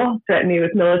school, threaten me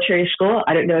with military school.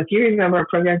 I don't know if you remember a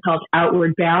program called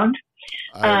Outward Bound.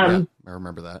 Yeah, I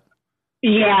remember that.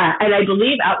 Yeah, and I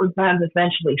believe Outward Bound was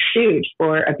eventually sued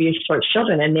for abuse towards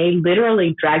children, and they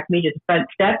literally dragged me to the front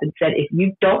step and said, if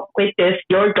you don't quit this,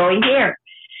 you're going here.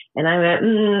 And I went,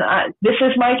 this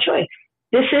is my choice.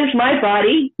 This is my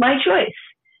body, my choice.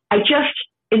 I just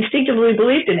instinctively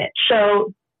believed in it.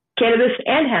 So cannabis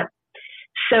and hemp.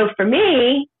 So for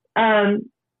me,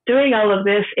 doing all of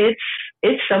this,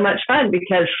 it's so much fun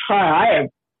because I am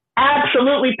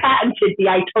absolutely patented the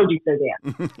I told you so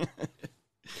dance.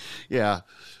 Yeah.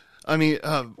 I mean,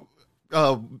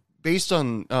 based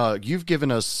on, you've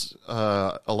given us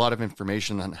a lot of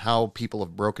information on how people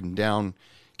have broken down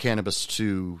cannabis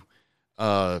to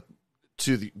the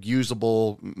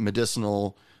usable,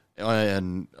 medicinal,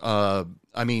 and, I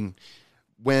mean,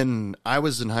 when I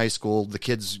was in high school, the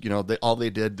kids, they had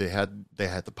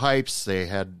the pipes, they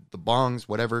had the bongs,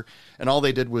 whatever, and all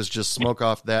they did was just smoke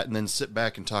off that and then sit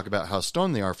back and talk about how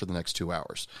stoned they are for the next 2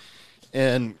 hours.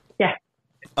 And yeah.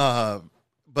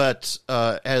 But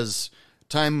as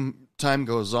time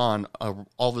goes on,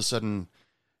 all of a sudden,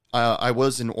 I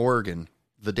was in Oregon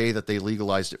the day that they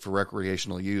legalized it for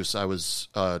recreational use. I was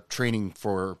training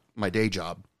for my day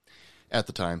job at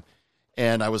the time,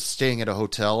 and I was staying at a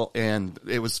hotel, and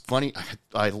it was funny.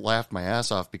 I laughed my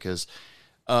ass off because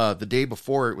the day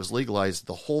before it was legalized,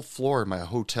 the whole floor of my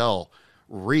hotel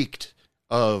reeked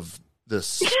of the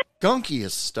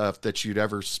skunkiest stuff that you'd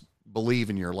ever believe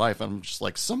in your life. I'm just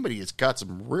like, somebody has got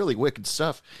some really wicked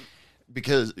stuff,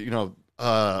 because,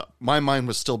 my mind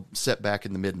was still set back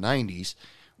in the mid 90s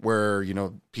where,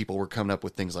 people were coming up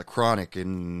with things like chronic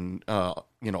and, all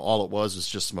it was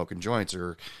just smoking joints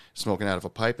or smoking out of a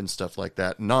pipe and stuff like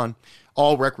that.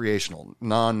 All recreational,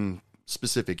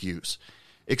 non-specific use,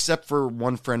 except for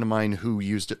one friend of mine who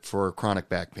used it for chronic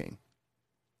back pain.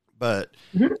 But,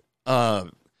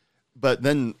 but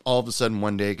then all of a sudden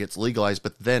one day it gets legalized.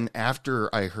 But then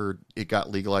after I heard it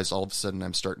got legalized, all of a sudden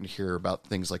I'm starting to hear about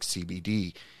things like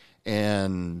CBD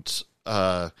and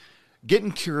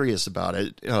getting curious about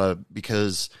it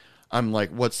because I'm like,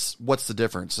 what's the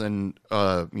difference? And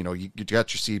you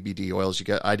got your CBD oils.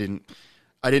 I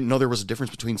didn't know there was a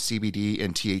difference between CBD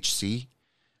and THC.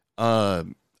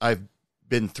 I've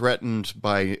been threatened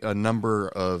by a number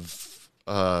of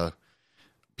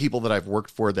people that I've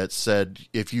worked for that said,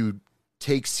 if you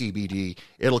take CBD,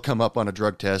 it'll come up on a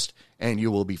drug test and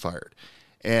you will be fired.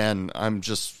 And I'm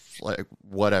just like,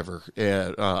 whatever.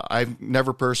 And I've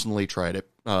never personally tried it.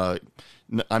 I'm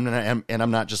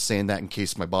not just saying that in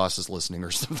case my boss is listening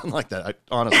or something like that.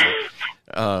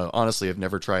 I honestly have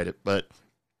never tried it. But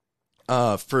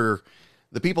for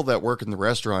the people that work in the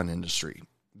restaurant industry,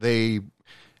 they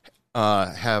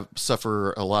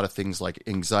suffer a lot of things like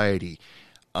anxiety,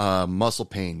 muscle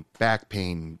pain, back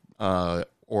pain,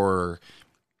 or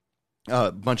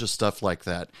a bunch of stuff like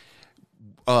that.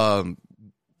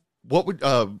 What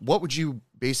would you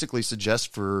basically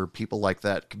suggest for people like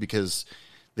that? Because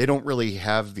they don't really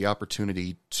have the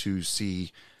opportunity to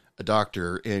see a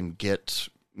doctor and get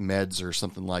meds or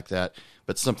something like that,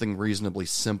 but something reasonably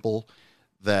simple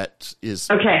that is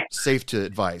safe to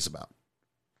advise about.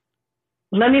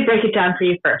 Let me break it down for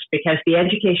you first, because the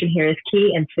education here is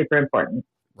key and super important.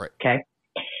 Right. Okay.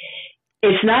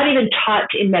 It's not even taught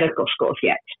in medical schools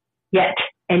yet,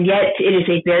 and yet it is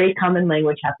a very common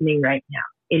language happening right now.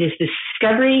 It is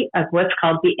discovery of what's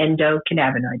called the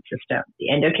endocannabinoid system. The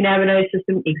endocannabinoid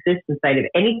system exists inside of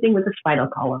anything with a spinal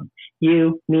column.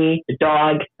 You, me, the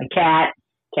dog, a cat.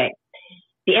 Okay.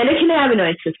 The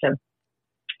endocannabinoid system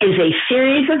is a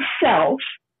series of cells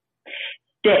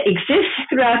that exists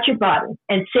throughout your body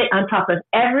and sit on top of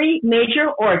every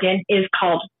major organ is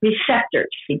called receptors,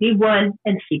 CB1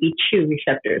 and CB2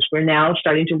 receptors. We're now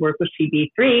starting to work with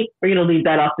CB3. We're going to leave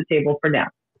that off the table for now.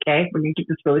 Okay, we're going to keep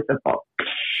this really simple.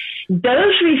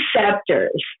 Those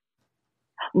receptors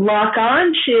lock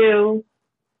on to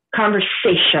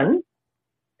conversation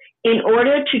in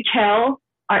order to tell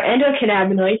our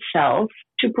endocannabinoid cells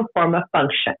to perform a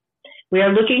function. We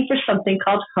are looking for something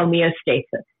called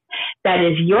homeostasis. That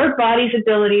is your body's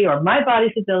ability or my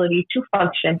body's ability to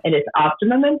function at its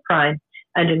optimum and prime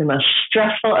under the most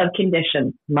stressful of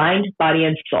conditions, mind, body,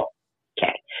 and soul.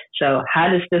 Okay, so how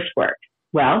does this work?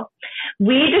 Well,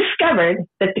 we discovered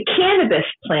that the cannabis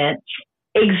plant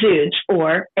exudes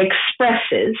or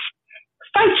expresses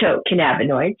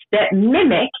phytocannabinoids that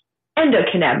mimic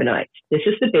endocannabinoids. This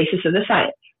is the basis of the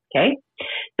science, okay?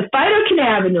 The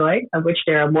phytocannabinoid, of which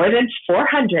there are more than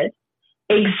 400,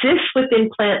 exists within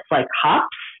plants like hops,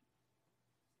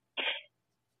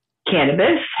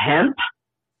 cannabis, hemp,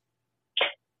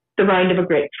 the rind of a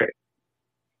grapefruit,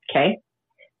 okay?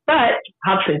 But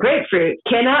hops and grapefruit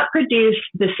cannot produce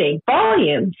the same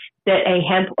volumes that a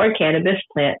hemp or cannabis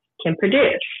plant can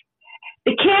produce.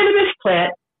 The cannabis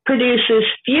plant produces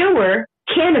fewer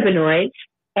cannabinoids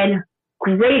and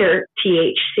greater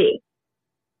THC.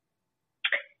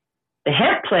 The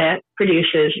hemp plant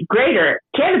produces greater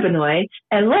cannabinoids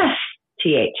and less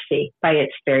THC by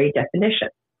its very definition.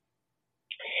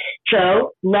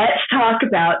 So let's talk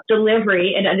about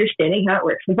delivery and understanding how it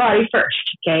works in the body first,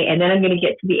 okay? And then I'm going to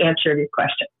get to the answer of your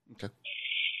question. Okay.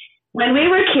 When we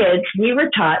were kids, we were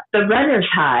taught the runner's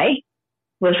high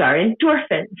was our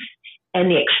endorphins. And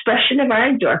the expression of our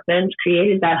endorphins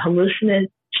created that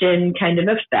hallucination kind of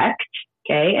effect,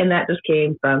 okay? And that just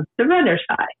came from the runner's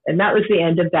high. And that was the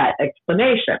end of that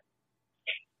explanation.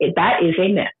 That is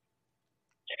a myth.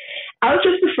 Out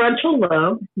of the frontal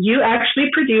lobe, you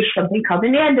actually produce something called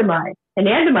anandamide.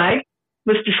 Anandamide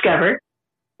was discovered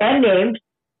and named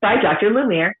by Dr.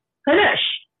 Lemire Hanush.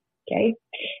 Okay?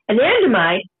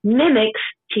 Anandamide mimics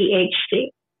THC.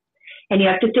 And you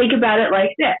have to think about it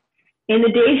like this. In the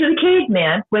days of the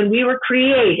caveman, when we were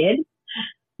created,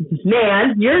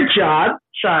 man, your job,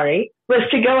 was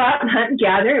to go out and hunt and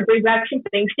gather and bring back some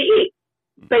things to eat.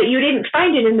 But you didn't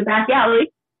find it in the back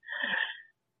alley.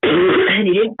 And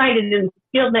you didn't find it in the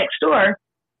field next door.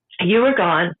 You were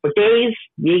gone for days,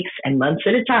 weeks, and months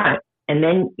at a time. And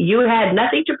then you had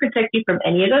nothing to protect you from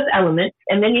any of those elements.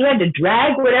 And then you had to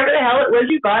drag whatever the hell it was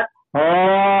you got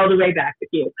all the way back with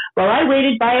you. While I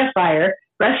waited by a fire,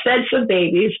 breastfed some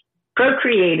babies,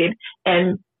 procreated,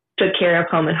 and took care of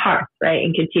home and hearth, right?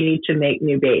 And continued to make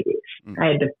new babies. I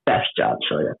had the best job,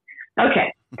 sort of.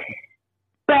 Okay.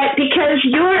 But because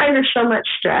you're under so much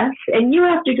stress and you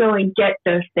have to go and get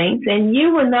those things and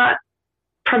you were not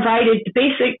provided the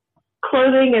basic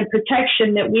clothing and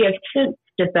protection that we have since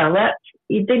developed,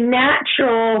 the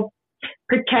natural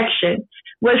protection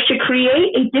was to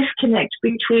create a disconnect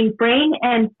between brain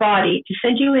and body to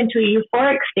send you into a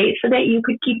euphoric state so that you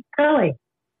could keep going.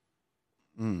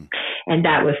 And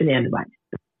that was an antibody.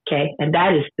 Okay. And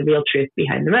that is the real truth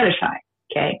behind the runner's high.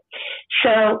 Okay.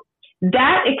 So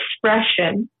that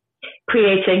expression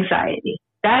creates anxiety.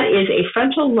 That is a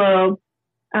frontal lobe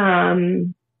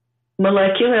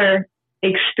molecular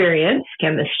experience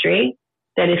chemistry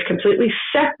that is completely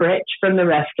separate from the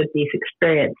rest of these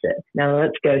experiences. Now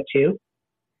let's go to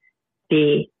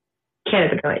the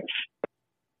cannabinoids.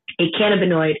 A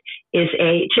cannabinoid is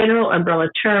a general umbrella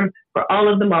term for all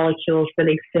of the molecules that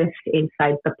exist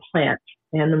inside the plant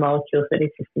and the molecules that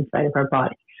exist inside of our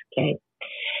bodies. Okay.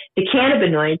 The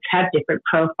cannabinoids have different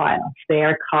profiles. They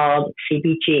are called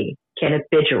CBG,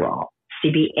 cannabidiol,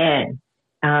 CBN,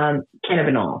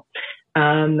 cannabinol.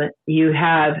 You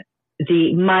have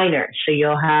the minors, so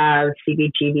you'll have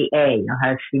CBGVA, you'll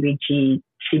have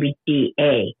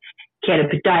CBDA.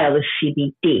 Cannabidiol is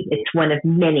CBD. It's one of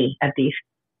many of these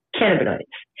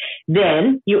cannabinoids.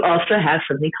 Then you also have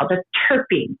something called a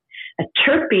terpene. A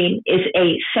terpene is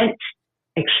a scent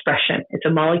expression. It's a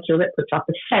molecule that puts off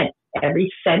a scent. Every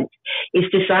scent is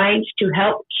designed to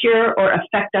help cure or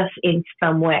affect us in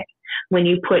some way. When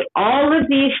you put all of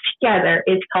these together,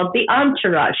 it's called the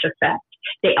entourage effect.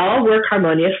 They all work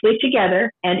harmoniously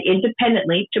together and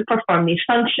independently to perform these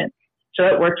functions. So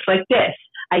it works like this.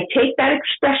 I take that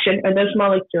expression or those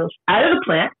molecules out of the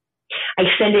plant. I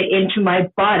send it into my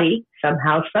body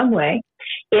somehow, some way.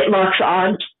 It locks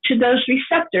on to those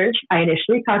receptors I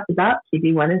initially talked about,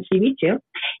 CB1 and CB2.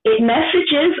 It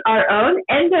messages our own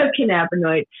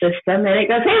endocannabinoid system, and it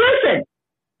goes, hey, listen,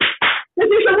 let's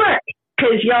do some work,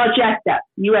 because you're all jacked up.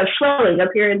 You have swelling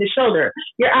up here in the shoulder.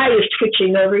 Your eye is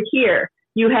twitching over here.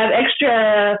 You have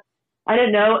extra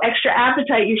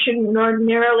appetite you shouldn't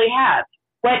ordinarily have.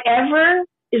 Whatever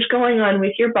is going on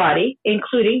with your body,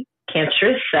 including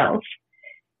cancerous cells,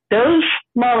 those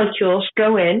molecules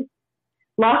go in,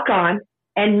 lock on,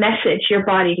 and message your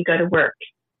body to go to work,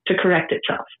 to correct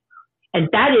itself. And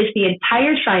that is the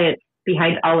entire science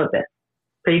behind all of this.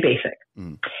 Pretty basic.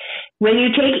 When you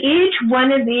take each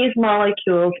one of these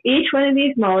molecules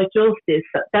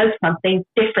does something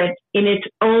different in its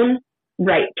own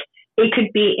right. It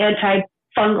could be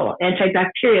antifungal,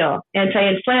 antibacterial,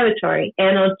 anti-inflammatory,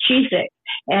 analgesic,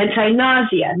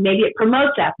 anti-nausea. Maybe it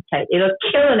promotes appetite. It'll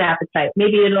kill an appetite.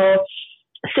 Maybe it'll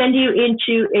send you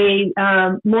into a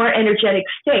more energetic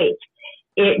state.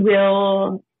 It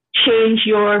will change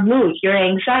your mood, your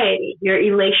anxiety, your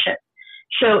elation.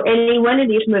 So any one of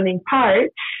these moving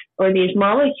parts or these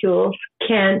molecules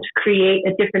can create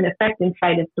a different effect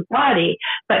inside of the body,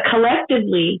 but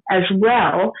collectively as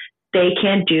well, they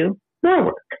can do more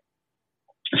work.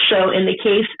 So in the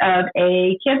case of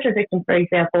a cancer victim, for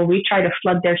example, we try to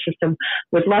flood their system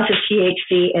with lots of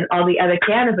THC and all the other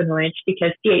cannabinoids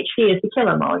because THC is the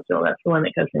killer molecule. That's the one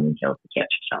that goes in and kills the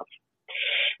cancer cells.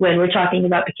 When we're talking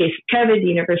about the case of COVID, the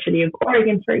University of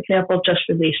Oregon, for example, just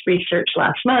released research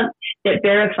last month that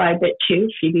verified that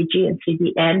CBG and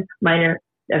CBN, minor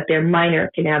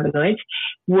cannabinoids,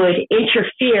 would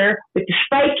interfere with the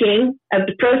spiking of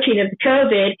the protein of the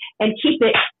COVID and keep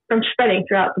it from spreading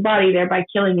throughout the body, thereby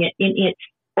killing it in its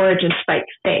origin spike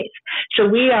phase. So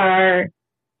we are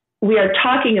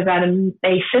talking about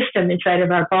a system inside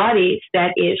of our bodies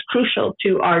that is crucial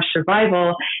to our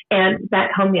survival and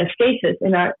that homeostasis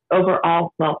in our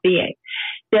overall well-being.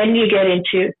 Then you get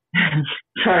into,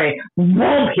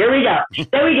 here we go.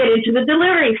 Then we get into the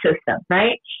delivery system,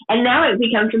 right? And now it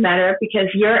becomes a matter of,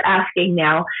 because you're asking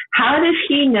now, how does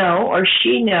he know or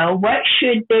she know what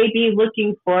should they be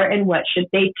looking for and what should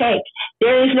they take?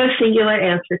 There is no singular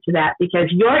answer to that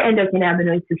because your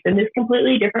endocannabinoid system is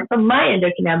completely different from my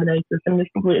endocannabinoid system is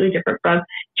completely different from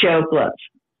Joe Blow's.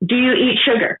 Do you eat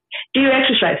sugar? Do you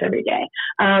exercise every day?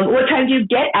 What time do you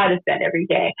get out of bed every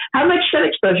day? How much sun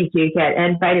exposure do you get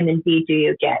and vitamin D do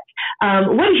you get?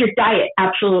 What does your diet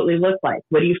absolutely look like?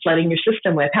 What are you flooding your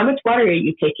system with? How much water are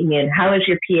you taking in? How is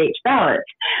your pH balance?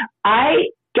 I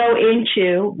go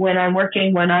into, when I'm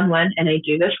working one-on-one, and I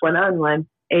do this one-on-one,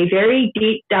 a very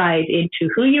deep dive into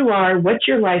who you are, what's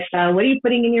your lifestyle, what are you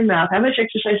putting in your mouth, how much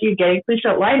exercise are you getting, please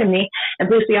don't lie to me, and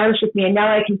please be honest with me, and now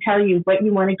I can tell you what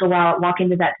you want to go out, walk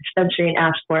into that dispensary and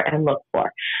ask for and look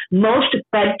for. Most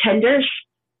bud tenders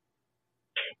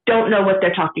don't know what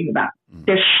they're talking about.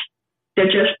 They're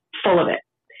just full of it.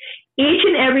 Each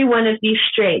and every one of these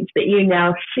strains that you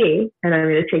now see, and I'm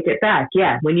going to take it back,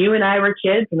 when you and I were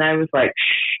kids and I was like,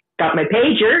 got my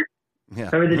pager, Yeah.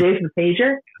 Remember the days of the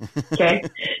pager? Okay.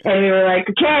 And we were like,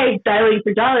 okay, dialing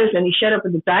for dollars. And he showed up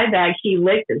with a dime bag. He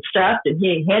licked and stuffed and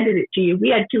he handed it to you. We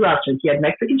had two options. You had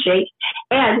Mexican shake.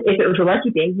 And if it was a lucky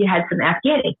day, you had some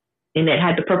Afghani. And it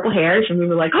had the purple hairs. And we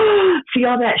were like, oh, see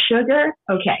all that sugar?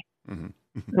 Okay.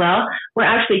 Mm-hmm. Well, we're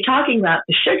actually talking about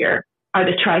the sugar are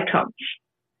the trichomes.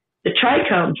 The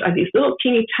trichomes are these little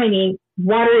teeny tiny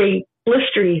watery,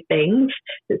 blistery things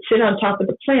that sit on top of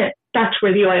the plant. That's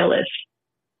where the oil is.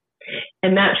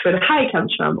 And that's where the high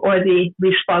comes from, or the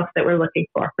response that we're looking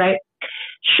for, right?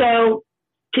 So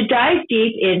to dive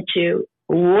deep into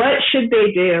what should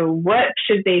they do, what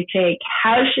should they take,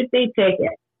 how should they take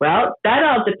it? Well, that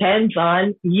all depends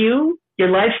on you, your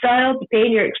lifestyle, the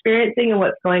pain you're experiencing, and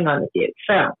what's going on with you.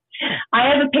 So I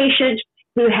have a patient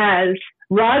who has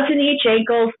rods in each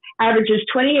ankle, averages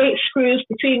 28 screws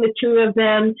between the two of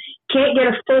them, can't get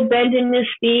a full bend in his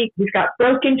feet. He's got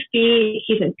broken feet.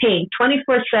 He's in pain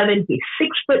 24/7. He's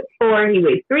 6'4". He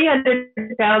weighs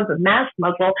 300 pounds of mass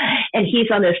muscle, and he's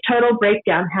on this total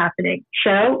breakdown happening.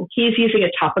 So he's using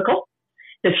a topical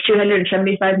that's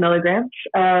 275 milligrams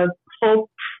of full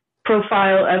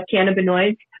profile of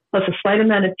cannabinoids plus a slight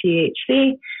amount of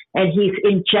THC, and he's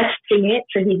ingesting it.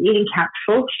 So he's eating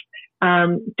capsules.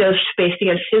 Dose based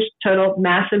against his total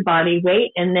mass and body weight.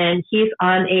 And then he's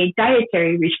on a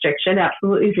dietary restriction,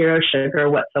 absolutely zero sugar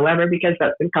whatsoever, because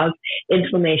that's going to cause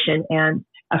inflammation and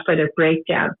a further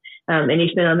breakdown. And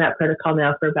he's been on that protocol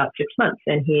now for about 6 months,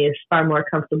 and he is far more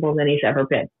comfortable than he's ever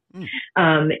been.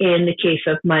 In the case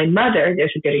of my mother,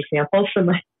 there's a good example. So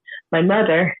my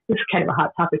mother, this is kind of a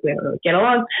hot topic, we don't really get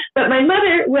along, but my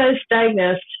mother was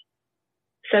diagnosed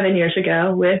 7 years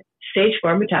ago with stage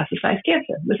 4 metastasized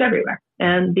cancer. It was everywhere.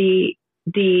 And the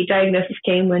diagnosis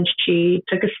came when she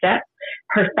took a step.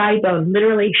 Her thigh bone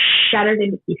literally shattered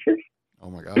into pieces. Oh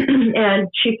my God. And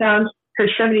she found her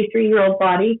 73-year-old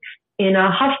body in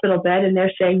a hospital bed, and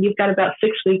they're saying, you've got about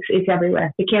 6 weeks, it's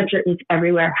everywhere. The cancer is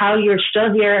everywhere. How you're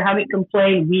still here, haven't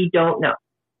complained, we don't know.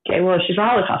 Okay, well, she's a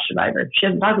Holocaust survivor. She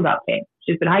doesn't talk about pain.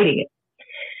 She's been hiding it.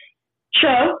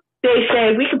 So they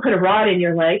say, we can put a rod in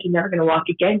your leg. You're never going to walk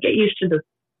again. Get used to the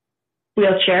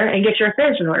wheelchair and get your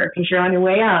affairs in order because you're on your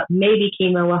way out. Maybe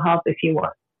chemo will help if you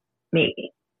want.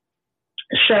 Maybe.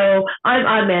 So I'm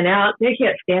odd man out. They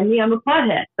can't stand me. I'm a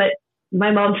pothead. But my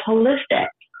mom's holistic.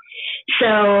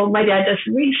 So my dad does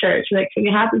some research. Next thing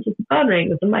that happens is the phone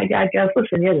rings. And my dad goes,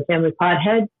 listen, you're the family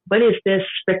pothead. What is this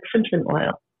Rick Simpson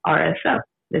oil, RSO,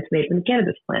 that's made from the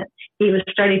cannabis plant? He was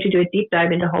starting to do a deep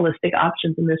dive into holistic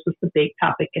options, and this was the big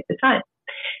topic at the time.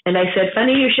 And I said,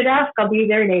 funny you should ask. I'll be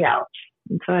there in 8 hours.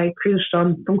 And so I cruised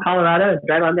on from Colorado and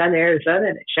drive on down to Arizona,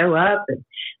 and I show up, and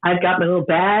I've got my little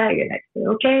bag, and I said,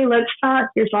 okay, let's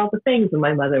talk. Here's all the things. And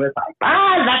my mother was like,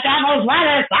 the devil's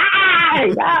lettuce.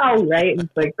 No, right?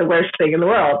 It's like the worst thing in the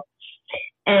world.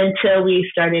 Until we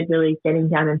started really getting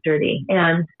down and dirty.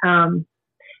 And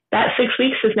that 6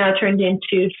 weeks has now turned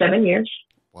into 7 years.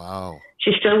 Wow.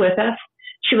 She's still with us.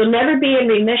 She will never be in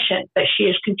remission, but she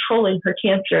is controlling her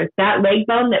cancer. That leg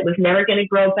bone that was never going to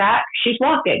grow back, she's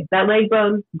walking. That leg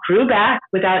bone grew back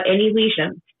without any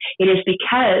lesions. It is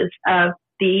because of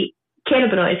the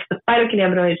cannabinoids, the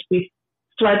phytocannabinoids we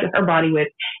flood her body with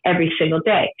every single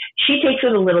day. She takes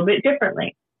it a little bit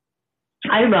differently.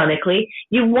 Ironically,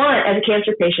 you want, as a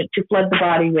cancer patient, to flood the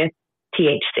body with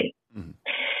THC. Mm-hmm.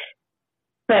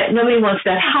 But nobody wants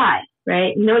that high,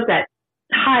 right? You know what that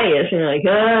high is, and you're like,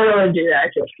 oh, I don't want to do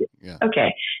that. Yeah.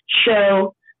 Okay.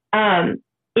 So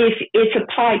if it's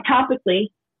applied topically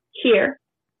here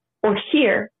or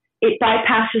here, it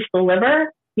bypasses the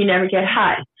liver. You never get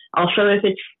high. Also, if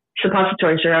it's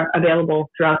suppositories are available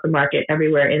throughout the market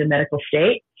everywhere in a medical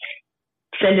state,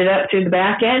 send it up through the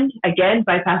back end. Again,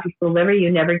 bypasses the liver. You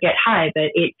never get high,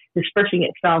 but it's dispersing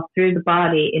itself through the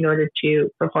body in order to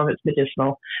perform its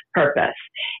medicinal purpose.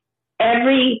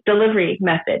 Every delivery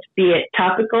method, be it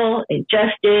topical,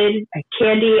 ingested, a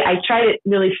candy. I try to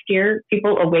really steer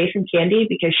people away from candy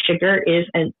because sugar is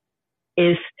an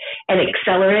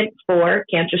accelerant for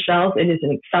cancer cells. It is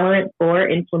an accelerant for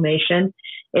inflammation.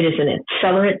 It is an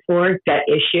accelerant for gut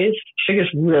issues. Sugar is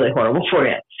really horrible for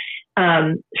you.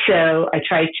 So I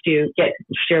try to get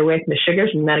steer away from the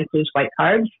sugars, and that includes white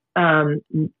carbs.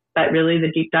 But really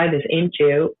the deep dive is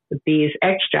into these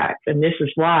extracts. And this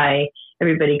is why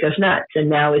everybody goes nuts. And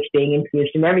now it's being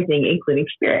infused in everything, including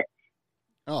spirit.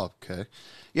 Oh, okay.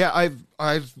 Yeah.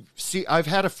 I've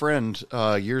had a friend,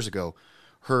 years ago,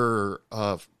 her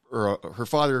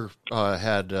father,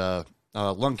 had,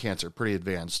 lung cancer, pretty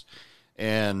advanced.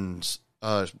 And,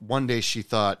 one day she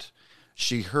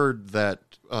heard that,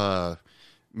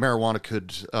 marijuana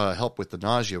could, help with the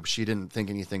nausea, but she didn't think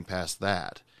anything past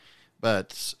that.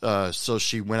 But so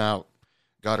she went out,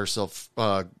 got herself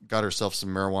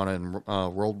some marijuana, and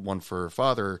rolled one for her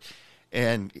father,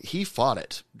 and he fought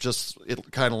it, just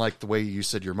kind of like the way you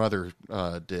said your mother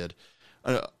did.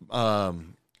 But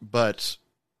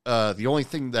the only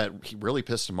thing that really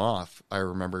pissed him off, I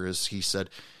remember, is he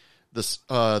said,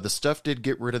 the stuff did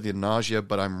get rid of the nausea,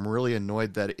 but I'm really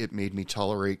annoyed that it made me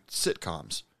tolerate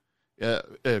sitcoms.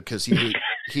 Because he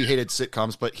hated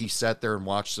sitcoms, but he sat there and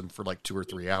watched them for like 2 or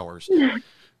 3 hours.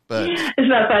 But it's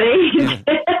not funny.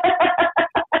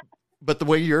 But the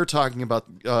way you're talking about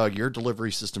your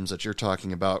delivery systems that you're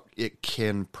talking about, it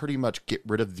can pretty much get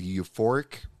rid of the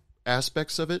euphoric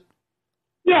aspects of it.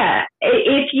 Yeah,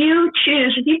 if you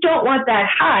don't want that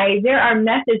high, there are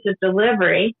methods of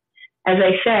delivery, as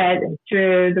I said,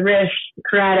 through the wrist, the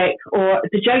carotid, or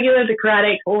the jugular, the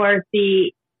carotid, or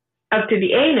up to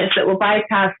the anus that will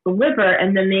bypass the liver,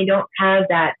 and then they don't have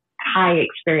that high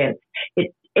experience.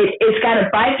 It's got to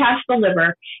bypass the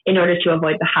liver in order to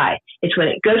avoid the high. It's when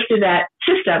it goes through that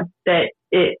system that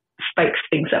it spikes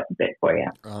things up a bit for you.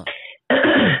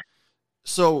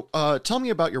 So tell me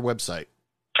about your website.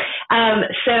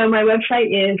 So my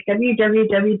website is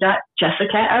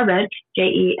www.jessicaarendt,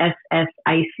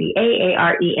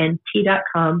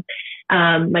 JESSICAARENT.com.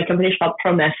 My company is called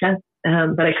Promessa,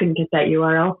 but I couldn't get that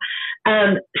URL.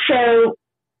 So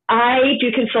I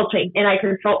do consulting, and I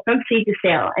consult from seed to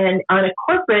sale. And on a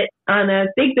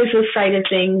big business side of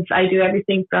things, I do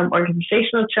everything from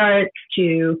organizational charts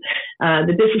to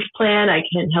the business plan. I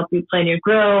can help you plan your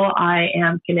grow. I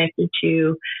am connected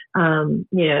to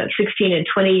 16 and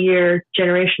 20-year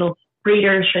generational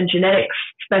breeders and genetics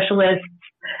specialists,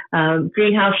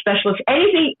 greenhouse specialists,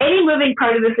 any moving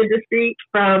part of this industry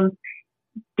from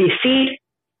the seed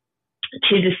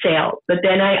to the sale. But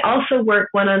then I also work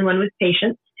one-on-one with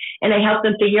patients, and I help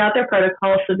them figure out their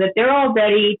protocol so that they're all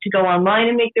ready to go online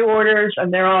and make their orders,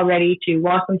 and they're all ready to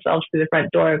walk themselves through the front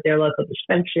door of their local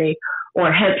dispensary or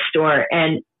hemp store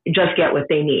and just get what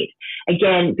they need.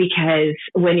 Again, because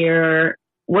when you're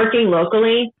working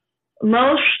locally,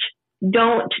 most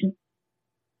don't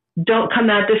come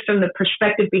at this from the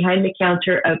perspective behind the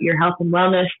counter of your health and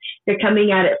wellness. They're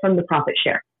coming at it from the profit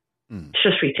share. It's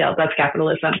just retail. That's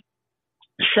capitalism.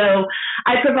 So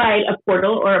I provide a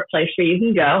portal or a place where you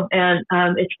can go, and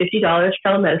it's $50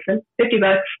 telemedicine,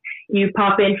 $50. You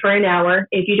pop in for an hour.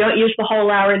 If you don't use the whole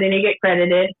hour, then you get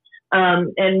credited.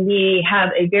 And we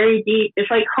have a very deep, it's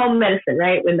like home medicine,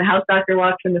 right? When the house doctor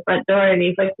walks in the front door and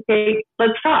he's like, okay,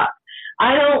 let's talk.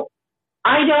 I don't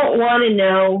want to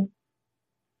know.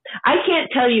 I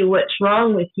can't tell you what's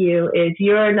wrong with you if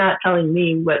you're not telling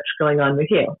me what's going on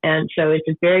with you. And so it's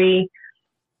a very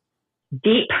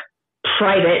deep,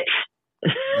 private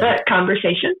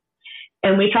conversation.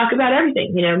 And we talk about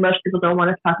everything. Most people don't want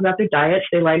to talk about their diets.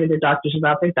 They lie to their doctors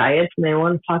about their diets, and they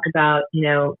want to talk about,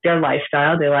 their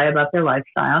lifestyle. They lie about their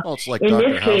lifestyle. Well, it's like in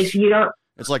Dr. this House. case, you don't.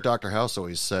 It's like Dr. House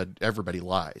always said, everybody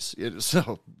lies.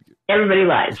 So everybody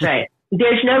lies, right?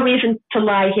 There's no reason to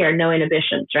lie here, no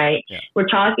inhibitions, right? Yeah. We're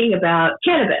talking about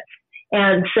cannabis.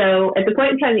 And so at the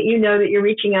point in time that you know that you're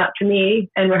reaching out to me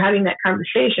and we're having that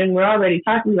conversation, we're already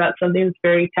talking about something that's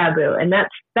very taboo. And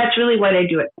that's really what I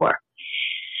do it for.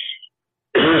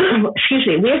 Excuse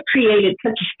me. We have created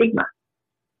such a stigma.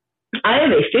 I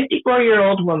am a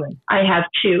 54-year-old woman. I have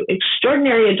 2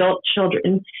 extraordinary adult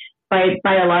children,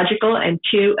 biological, and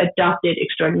 2 adopted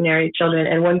extraordinary children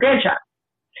and 1 grandchild.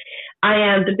 I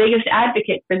am the biggest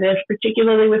advocate for this,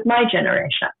 particularly with my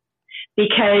generation,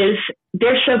 because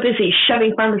they're so busy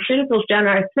shoving pharmaceuticals down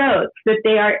our throats that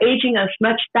they are aging us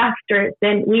much faster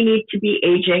than we need to be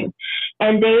aging.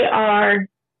 And they are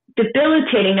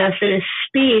debilitating us at a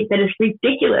speed that is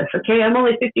ridiculous. Okay, I'm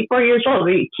only 54 years old.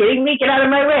 Are you kidding me? Get out of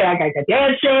my way. I got to go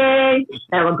dancing.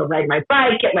 I want to go ride my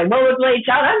bike, get my rollerblades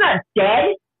out. I'm not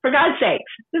dead, for God's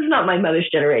sakes. This is not my mother's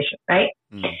generation, right?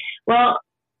 Well,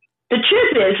 the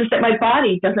truth is that my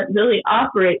body doesn't really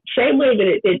operate the same way that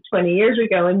it did 20 years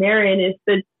ago, and therein is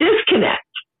the disconnect.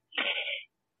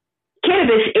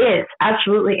 Cannabis is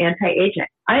absolutely anti-aging.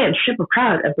 I am super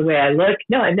proud of the way I look.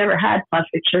 No, I've never had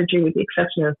plastic surgery with the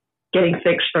exception of getting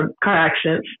fixed from car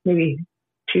accidents, maybe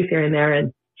tooth here and there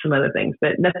and some other things,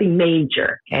 but nothing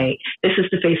major, okay? This is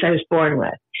the face I was born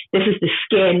with. This is the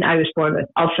skin I was born with.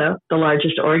 Also, the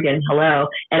largest organ, hello.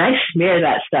 And I smear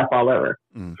that stuff all over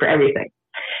for everything.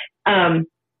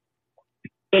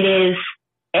 It is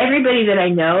everybody that I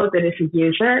know that is a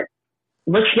user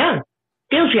looks young,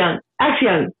 feels young, acts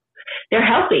young. They're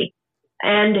healthy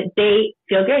and they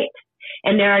feel great.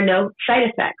 And there are no side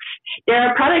effects. There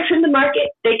are products in the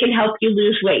market that can help you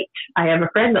lose weight. I have a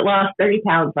friend that lost 30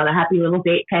 pounds on a happy little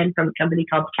vape pen from a company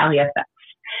called CaliFX.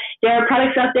 There are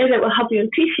products out there that will help you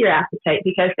increase your appetite,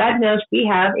 because God knows we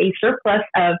have a surplus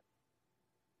of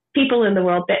people in the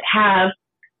world that have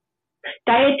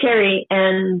dietary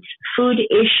and food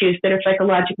issues that are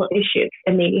psychological issues,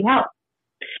 and they need help.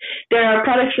 There are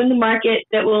products in the market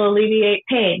that will alleviate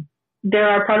pain. There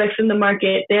are products in the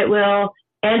market that will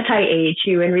anti-age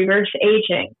you and reverse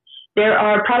aging. There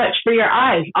are products for your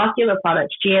eyes, ocular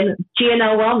products, GNL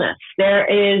Wellness. There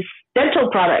is dental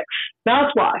products,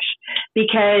 mouthwash,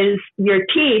 because your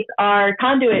teeth are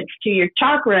conduits to your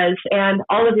chakras and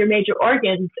all of your major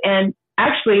organs. And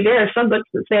actually, there are some books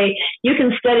that say you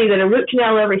can study that a root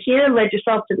canal over here led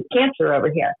yourself to the cancer over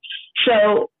here.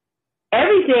 So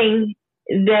everything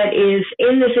that is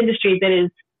in this industry that is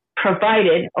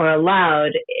provided or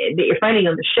allowed that you're finding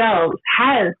on the shelves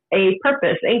has a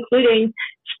purpose, including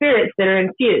spirits that are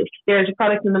infused. There's a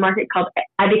product in the market called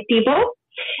Addictivo,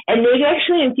 and they've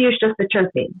actually infused just the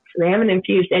terpenes. They haven't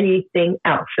infused anything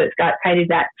else. So it's got kind of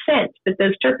that scent, but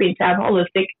those terpenes have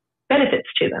holistic benefits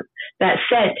to them. That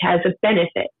scent has a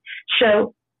benefit.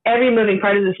 So every moving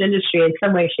part of this industry in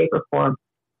some way, shape, or form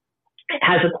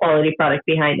has a quality product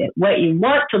behind it. What you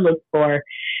want to look for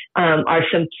are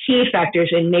some key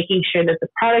factors in making sure that the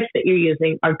products that you're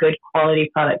using are good quality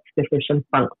products, because there's some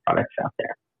funk products out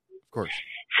there. Of course.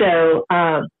 So,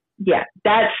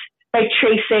 that's by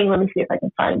tracing. Let me see if I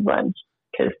can find one,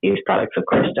 because these products, of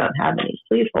course, don't have any.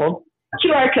 Please hold.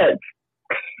 QR codes.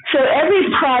 So every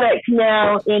product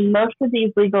now in most of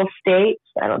these legal states,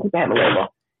 I don't think I have a label,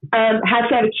 has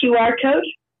to have a QR code.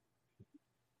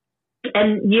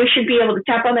 And you should be able to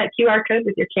tap on that QR code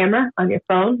with your camera on your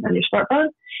phone, on your smartphone.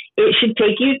 It should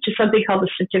take you to something called the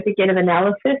Certificate of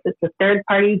Analysis. It's a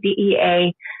third-party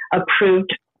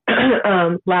DEA-approved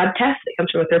lab test. It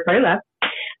comes from a third-party lab.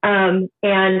 And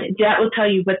that will tell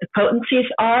you what the potencies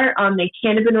are on the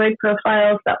cannabinoid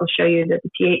profiles. That will show you that the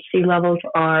THC levels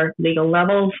are legal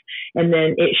levels. And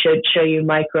then it should show you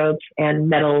microbes and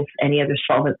metals, any other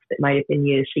solvents that might have been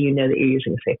used, so you know that you're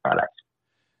using a safe product.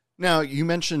 Now, you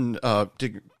mentioned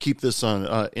to keep this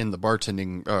on in the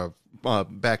bartending,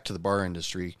 back to the bar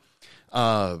industry.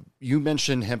 You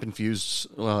mentioned hemp-infused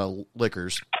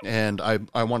liquors, and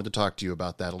I wanted to talk to you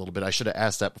about that a little bit. I should have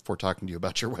asked that before talking to you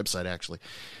about your website, actually.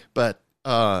 But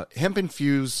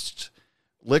hemp-infused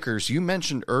liquors, you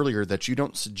mentioned earlier that you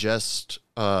don't suggest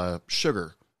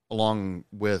sugar along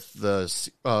with the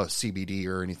CBD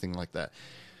or anything like that.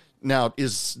 Now,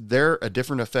 is there a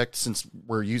different effect since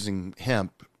we're using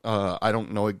hemp? I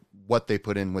don't know what they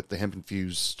put in with the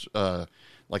hemp-infused,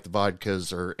 like the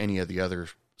vodkas or any of the other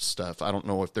stuff. I don't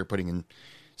know if they're putting in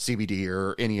CBD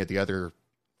or any of the other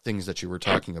things that you were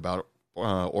talking about,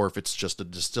 or if it's just a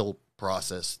distilled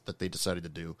process that they decided to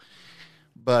do.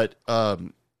 But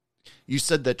you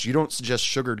said that you don't suggest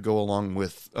sugar to go along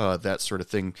with that sort of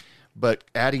thing, but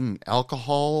adding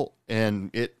alcohol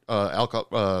and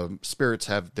spirits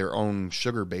have their own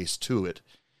sugar base to it.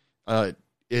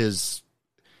 Is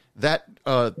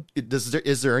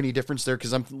there any difference there?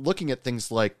 Because I'm looking at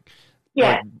things like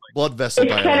blood vessel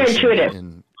dilation.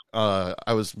 And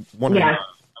I was wondering.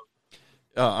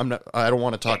 Yeah. I don't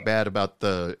want to talk bad about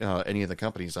any of the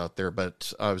companies out there,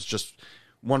 but I was just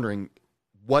wondering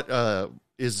what are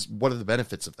the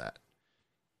benefits of that?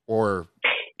 Or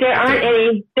there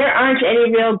aren't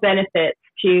any real benefits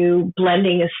to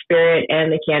blending a spirit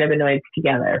and the cannabinoids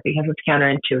together, because it's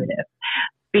counterintuitive.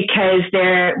 Because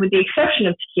with the exception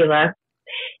of tequila,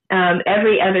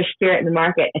 every other spirit in the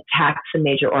market attacks a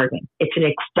major organ. It's an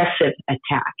aggressive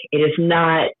attack. It's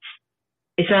not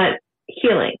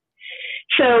healing.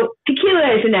 So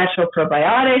tequila is a natural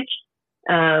probiotic.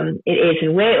 It aids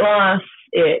in weight loss.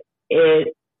 It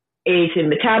aids in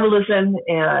metabolism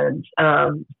and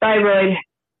thyroid.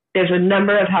 There's a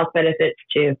number of health benefits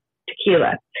to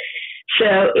tequila.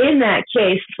 So in that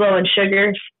case, it's low in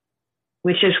sugars,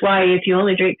 which is why if you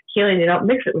only drink tequila and you don't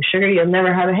mix it with sugar, you'll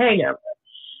never have a hangover.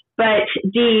 But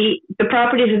the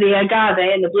properties of the agave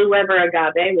and the blue Weber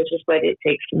agave, which is what it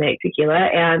takes to make tequila,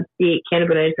 and the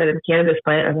cannabinoids out of the cannabis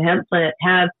plant or the hemp plant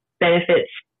have benefits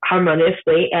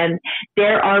harmoniously. And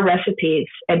there are recipes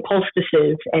and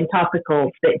poultices and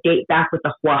topicals that date back with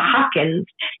the Oaxacans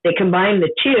that combine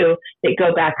the two that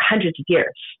go back hundreds of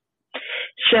years.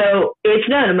 So it's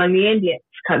known among the Indians.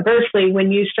 Conversely,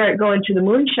 when you start going to the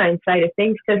moonshine side of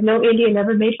things, because no Indian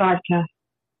ever made vodka,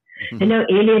 and no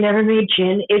Indian ever made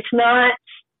gin,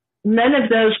 none of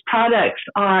those products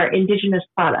are indigenous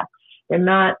products. They're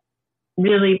not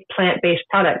really plant-based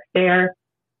products. They've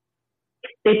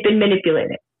been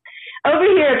manipulated. Over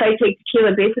here, if I take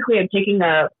tequila, basically I'm taking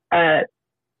a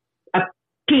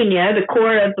piña, the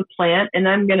core of the plant, and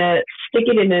I'm going to stick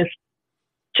it in this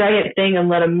giant thing and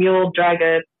let a mule drag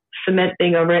a cement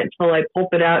thing over it until I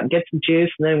pulp it out and get some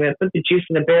juice, and then I'm going to put the juice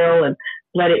in a barrel and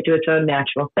let it do its own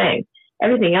natural thing.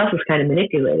 Everything else is kind of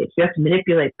manipulated. You have to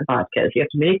manipulate the vodkas. You have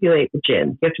to manipulate the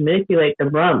gins. You have to manipulate the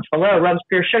rums. Hello, rum's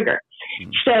pure sugar.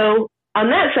 So on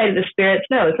that side of the spirits,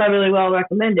 no, it's not really well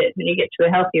recommended. When you get to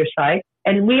a healthier side,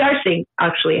 and we are seeing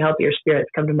actually healthier spirits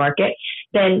come to market,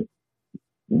 then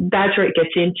that's where it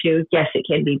gets into, yes, it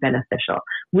can be beneficial.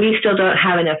 We still don't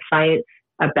have enough science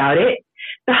about it.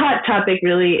 The hot topic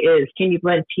really is, can you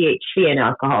blend THC and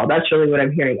alcohol? That's really what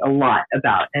I'm hearing a lot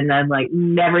about. And I'm like,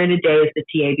 never in a day is the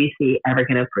TABC ever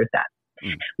going to prove that.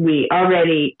 We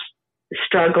already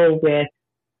struggle with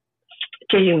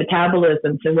changing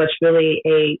metabolisms and what's really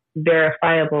a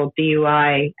verifiable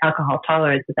DUI alcohol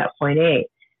tolerance at that point 8.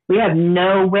 We have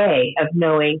no way of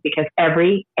knowing, because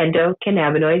every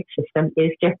endocannabinoid system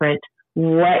is different,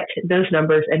 what those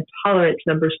numbers and tolerance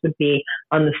numbers would be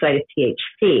on the side of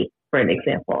THC, for an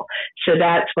example. So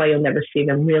that's why you'll never see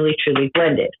them really truly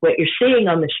blended. What you're seeing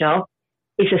on the shelf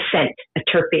is a scent, a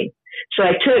terpene. So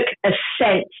I took a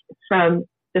scent from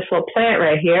this little plant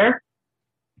right here,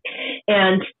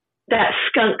 and that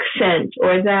skunk scent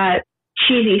or that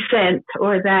cheesy scent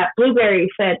or that blueberry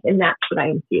scent, and that's what I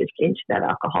infused into that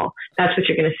alcohol. That's what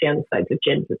you're going to see on the sides of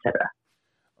gins, etc.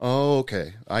 Oh,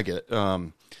 okay. I get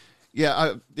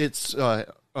it. It's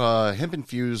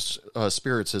hemp-infused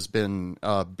spirits has been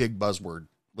a big buzzword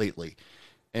lately.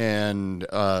 And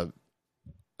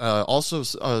also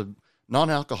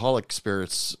non-alcoholic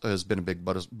spirits has been a big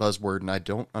buzzword, and I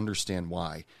don't understand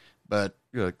why. But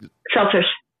seltzers.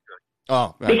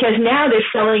 Oh, right. Because now they're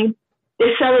selling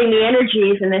the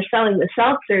energies and they're selling the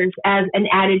seltzers as an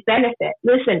added benefit.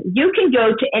 Listen, you can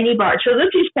go to any bar. So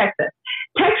let's use Texas.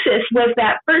 Texas was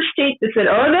that first state that said,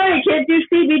 oh, no, you can't do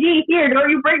CBD here. Don't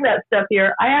you bring that stuff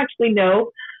here. I actually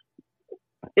know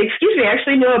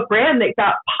a brand that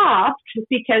got popped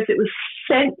because it was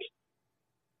sent.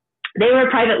 They were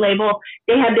a private label.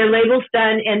 They had their labels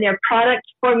done and their product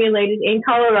formulated in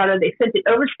Colorado. They sent it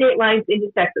over state lines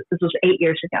into Texas. This was 8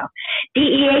 years ago.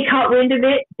 DEA caught wind of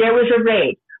it. There was a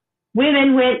raid.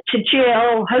 Women went to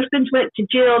jail. Husbands went to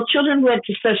jail. Children went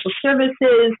to social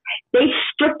services. They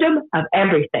stripped them of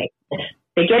everything.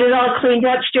 They get it all cleaned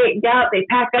up, straightened out. They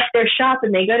pack up their shop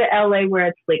and they go to LA where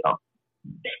it's legal.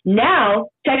 Now,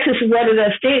 Texas is one of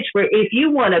those states where if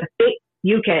you want to bake,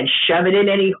 you can shove it in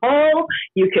any hole.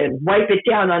 You can wipe it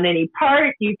down on any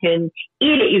part. You can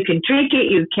eat it. You can drink it.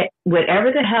 You can,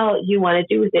 whatever the hell you want to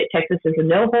do with it. Texas is a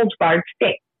no-holds-barred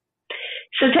state.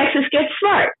 So Texas gets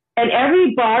smart. And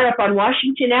every bar up on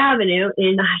Washington Avenue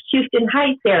in the Houston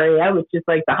Heights area, which is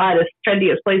like the hottest,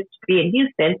 trendiest place to be in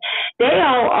Houston, they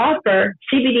all offer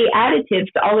CBD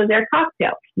additives to all of their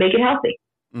cocktails. Make it healthy.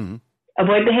 Mm-hmm.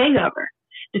 Avoid the hangover.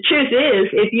 The truth is,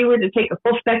 if you were to take a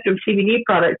full spectrum CBD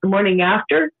product the morning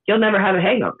after, you'll never have a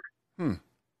hangover.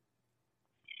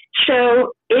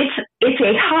 So it's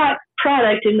a hot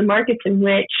product in the markets in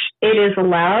which it is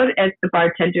allowed as the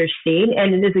bartender's scene,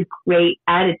 and it is a great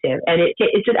additive, and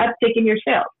it's an uptick in your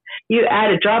sales. You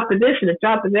add a drop of this and a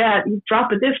drop of that, and a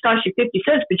drop of this costs you 50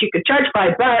 cents, but you could charge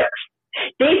 $5.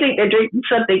 They think they're drinking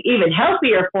something even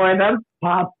healthier for them.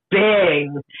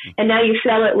 Bing. And now you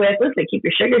sell it with, listen, keep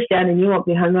your sugars down and you won't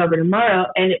be hungover tomorrow,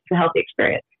 and it's a healthy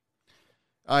experience.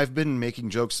 I've been making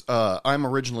jokes. I'm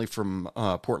originally from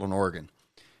Portland, Oregon,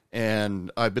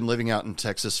 and I've been living out in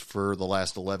Texas for the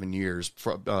last 11 years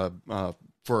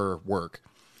for work.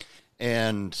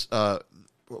 And what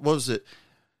was it?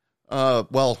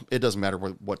 Well, it doesn't matter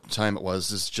what time it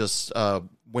was. It's just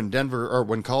when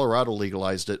Colorado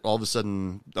legalized it, all of a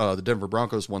sudden the Denver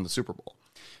Broncos won the Super Bowl.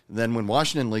 And then when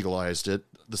Washington legalized it,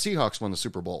 the Seahawks won the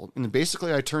Super Bowl. And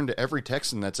basically I turned to every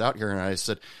Texan that's out here and I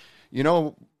said,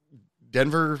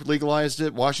 Denver legalized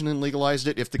it, Washington legalized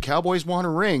it. If the Cowboys want a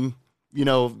ring, you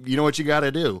know what you got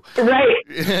to do. Right.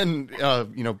 And,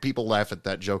 people laugh at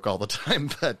that joke all the time.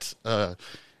 But,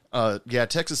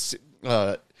 Texas,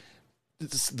 the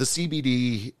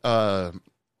CBD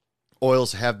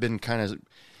oils have been kind of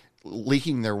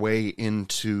leaking their way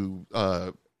into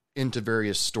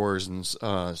various stores and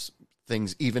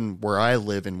things, even where I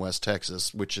live in West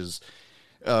Texas, which is,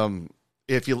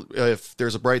 if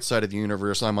there's a bright side of the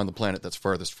universe, I'm on the planet that's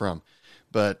farthest from.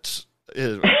 But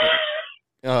there's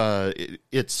not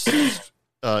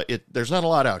a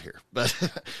lot out here,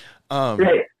 but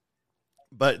right.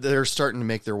 But they're starting to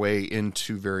make their way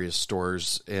into various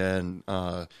stores, and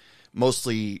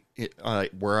mostly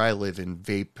where I live in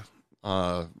vape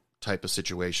type of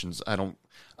situations.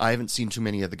 I haven't seen too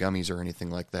many of the gummies or anything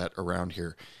like that around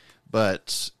here,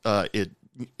 but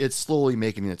it's slowly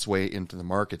making its way into the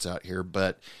markets out here.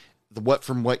 But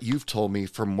from what you've told me,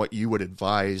 from what you would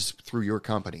advise through your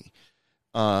company,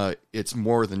 it's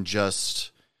more than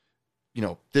just,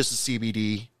 this is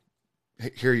CBD.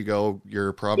 Here you go.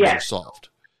 Your problems are solved.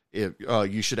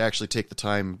 You should actually take the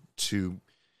time to,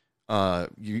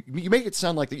 you make it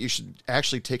sound like that you should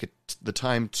actually take the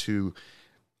time to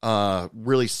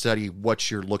really study what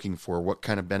you're looking for, what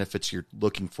kind of benefits you're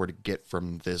looking for to get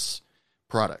from this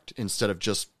product, instead of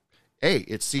just, hey,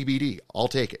 it's CBD, I'll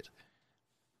take it.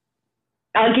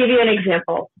 I'll give you an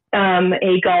example.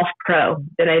 A golf pro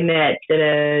that I met at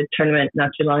a tournament not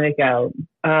too long ago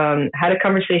had a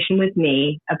conversation with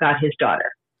me about his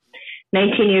daughter.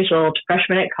 19 years old,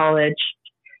 freshman at college.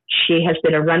 She has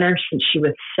been a runner since she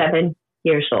was 7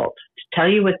 years old. To tell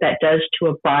you what that does to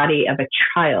a body of a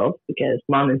child, because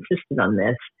mom insisted on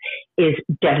this, is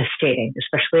devastating,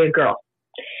 especially a girl.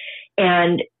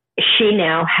 And she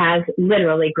now has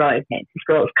literally growing pains. This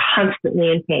girl is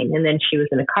constantly in pain. And then she was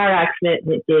in a car accident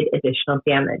that did additional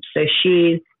damage. So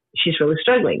she's really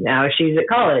struggling now. She's at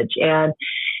college and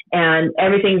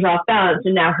everything's off balance.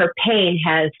 And now her pain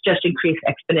has just increased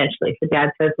exponentially. So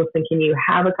dad says, listen, can you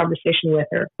have a conversation with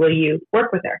her? Will you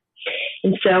work with her?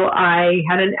 And so I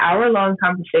had an hour-long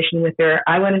conversation with her.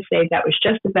 I want to say that was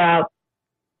just about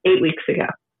 8 weeks ago.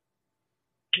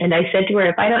 And I said to her,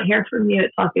 if I don't hear from you,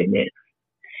 it's all good news.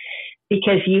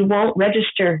 Because you won't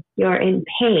register you're in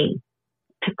pain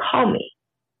to call me.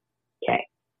 Okay.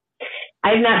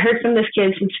 I've not heard from this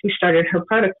kid since we started her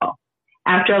protocol.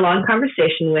 After a long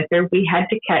conversation with her, we had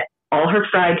to cut all her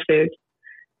fried food,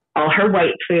 all her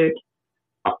white food.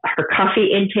 Her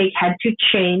coffee intake had to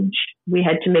change. We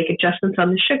had to make adjustments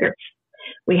on the sugars.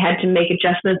 We had to make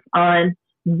adjustments on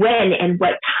when and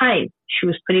what time she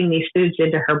was putting these foods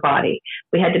into her body.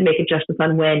 We had to make adjustments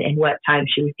on when and what time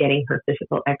she was getting her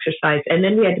physical exercise. And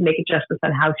then we had to make adjustments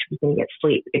on how she was going to get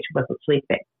sleep if she wasn't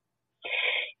sleeping.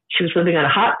 She was living on a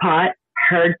hot pot.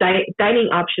 Her dining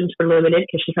options were limited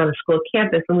because she's on a school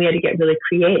campus, and we had to get really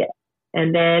creative.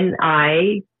 And then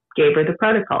I gave her the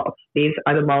protocols. These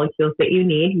are the molecules that you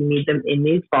need. You need them in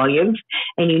these volumes,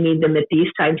 and you need them at these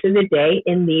times of the day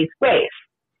in these ways.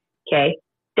 Okay.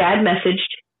 Dad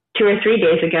messaged 2 or 3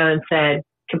 days ago and said,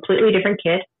 completely different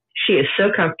kid. She is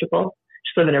so comfortable.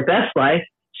 She's living her best life.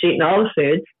 She's eating all the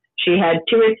foods. She had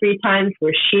 2 or 3 times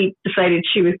where she decided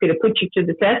she was going to put you to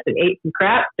the test and ate some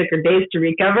crap, took her days to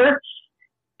recover.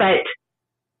 But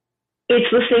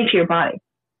it's listening to your body.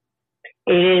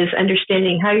 It is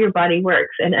understanding how your body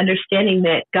works and understanding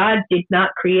that God did not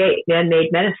create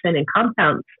man-made medicine and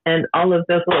compounds and all of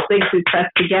those little things we press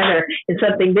together in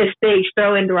something this big,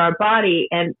 throw into our body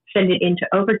and send it into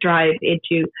overdrive,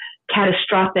 into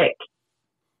catastrophic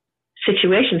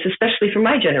situations, especially for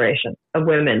my generation of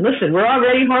women. Listen, we're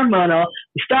already hormonal.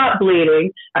 We stop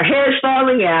bleeding. Our hair is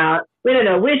falling out. We don't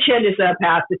know which end is up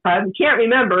half the time. We can't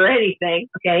remember anything.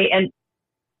 Okay. And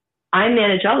I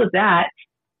manage all of that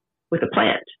with a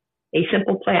plant, a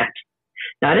simple plant,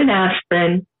 not an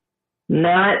aspirin,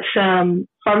 not some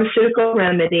pharmaceutical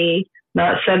remedy,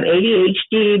 not some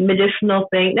ADHD medicinal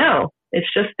thing. No,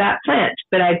 it's just that plant.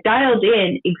 But I've dialed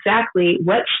in exactly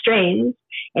what strains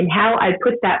and how I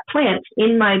put that plant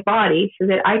in my body so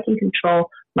that I can control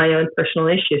my own personal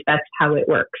issues. That's how it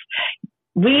works.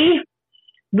 We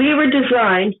were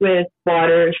designed with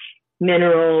waters,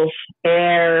 minerals,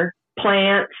 air,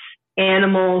 plants,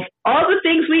 animals, all the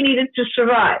things we needed to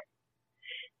survive.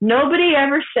 Nobody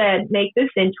ever said, make this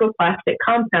into a plastic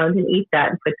compound and eat that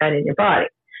and put that in your body.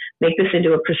 Make this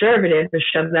into a preservative and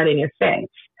shove that in your face.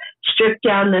 Strip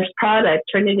down this product,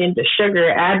 turn it into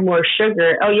sugar, add more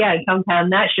sugar. Oh yeah, and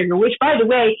compound that sugar, which by the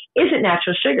way, isn't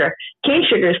natural sugar. Cane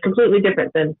sugar is completely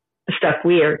different than the stuff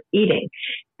we are eating.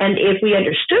 And if we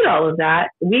understood all of that,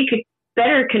 we could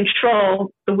better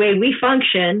control the way we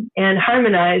function and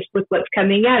harmonize with what's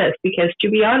coming at us. Because to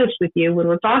be honest with you, when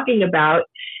we're talking about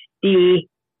the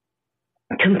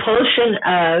compulsion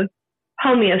of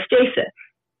homeostasis,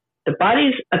 the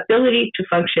body's ability to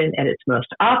function at its most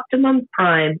optimum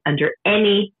prime under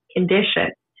any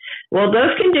condition. Well,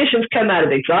 those conditions come out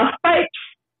of exhaust pipes,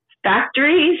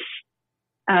 factories,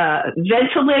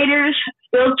 ventilators,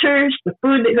 filters, the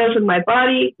food that goes in my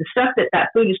body, the stuff that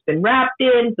food has been wrapped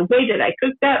in, the way that I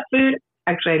cook that food.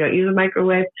 Actually, I don't use a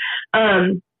microwave.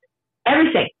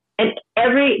 Everything. And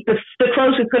the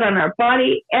clothes we put on our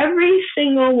body, every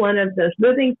single one of those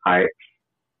moving parts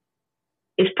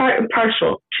is part and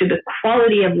parcel to the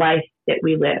quality of life that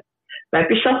we live. Wrap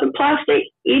yourself in plastic,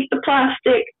 eat the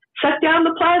plastic, suck down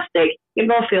the plastic, you're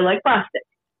going to feel like plastic.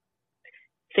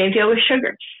 Same deal with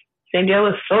sugars. Same deal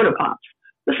with soda pops.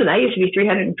 Listen, I used to be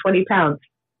 320 pounds.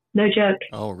 No joke.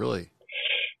 Oh, really?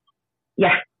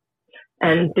 Yeah.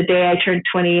 And the day I turned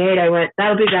 28, I went,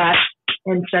 that'll be that,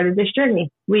 and started this journey.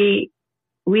 We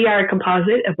are a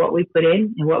composite of what we put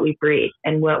in and what we breathe.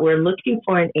 And what we're looking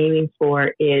for and aiming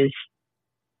for is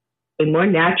a more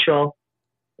natural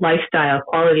lifestyle,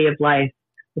 quality of life,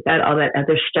 without all that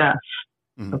other stuff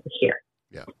over here.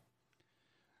 Yeah.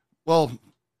 Well,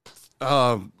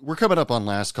 we're coming up on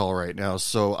last call right now,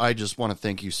 so I just want to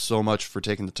thank you so much for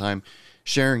taking the time,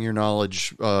 sharing your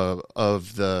knowledge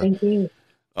of the Thank you.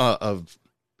 Of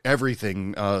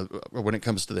everything when it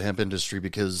comes to the hemp industry,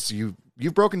 because you've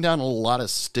broken down a lot of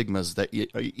stigmas that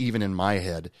even in my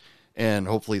head, and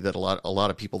hopefully that a lot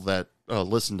of people that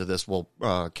listen to this will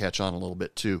catch on a little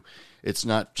bit too. It's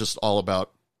not just all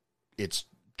about it's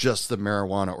just the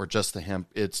marijuana or just the hemp.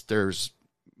 There's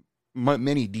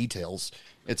many details.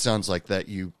 It sounds like that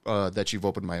you've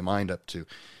opened my mind up to.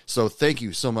 So thank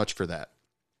you so much for that.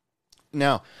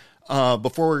 Now,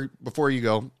 before you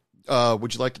go,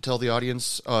 would you like to tell the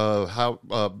audience how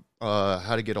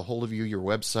to get a hold of you, your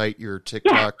website, your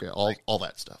TikTok, all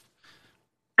that stuff?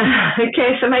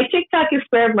 Okay, so my TikTok is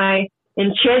where my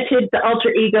enchanted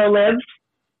alter ego lives.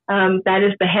 That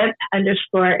is the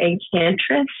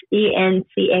hemp_enchantress,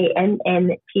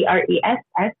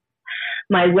 ENCANNTRESS.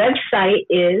 My website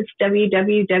is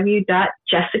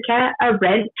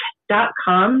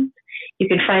www.jessicaarendt.com. You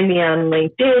can find me on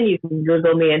LinkedIn. You can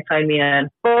Google me and find me on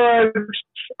Forbes.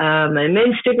 I'm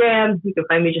Instagram. You can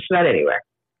find me just about anywhere.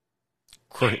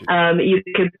 Great. You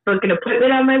can book an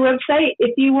appointment on my website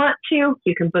if you want to.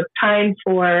 You can book time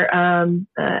for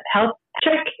health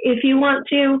check if you want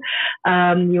to. You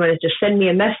want to just send me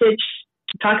a message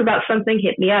to talk about something,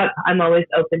 hit me up. I'm always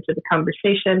open to the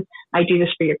conversation. I do this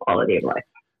for your quality of life.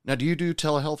 Now, do you do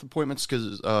telehealth appointments?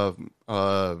 Because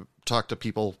talk to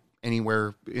people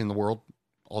anywhere in the world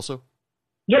also?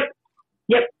 Yep.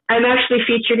 I'm actually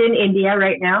featured in India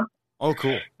right now. Oh,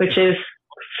 cool. Which is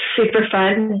super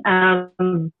fun.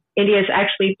 India is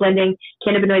actually blending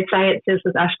cannabinoid sciences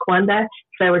with ashwagandha,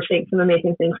 so we're seeing some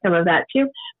amazing things come of that too.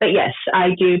 But yes,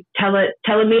 I do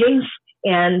telemeetings,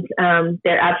 and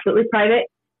they're absolutely private.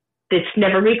 It's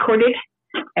never recorded.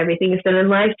 Everything is done in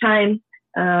live time,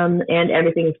 and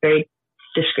everything is very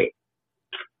discreet.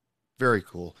 Very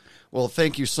cool. Well,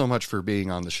 thank you so much for being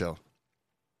on the show.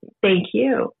 Thank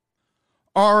you.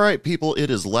 All right, people, it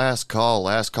is last call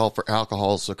for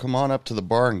alcohol, so come on up to the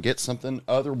bar and get something.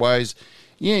 Otherwise,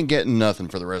 you ain't getting nothing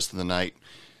for the rest of the night,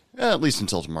 at least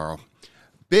until tomorrow.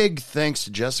 Big thanks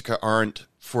to Jessica Arendt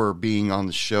for being on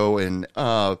the show, and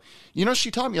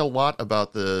she taught me a lot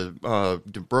about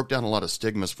broke down a lot of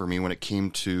stigmas for me when it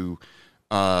came to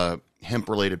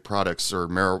hemp-related products or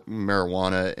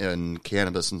marijuana and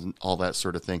cannabis and all that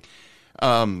sort of thing.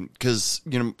 Because,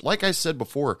 like I said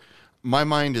before, my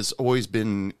mind has always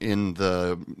been in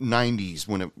the 90s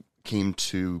when it came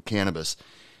to cannabis.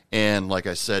 And like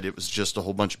I said, it was just a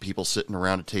whole bunch of people sitting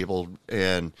around a table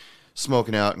and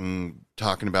smoking out and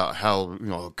talking about how,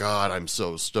 oh, God, I'm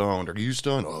so stoned. Are you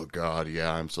stoned? Oh, God,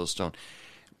 yeah, I'm so stoned.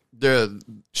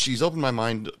 She's opened my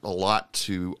mind a lot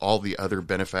to all the other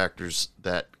benefactors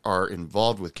that are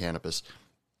involved with cannabis.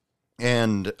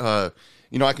 And, I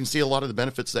can see a lot of the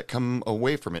benefits that come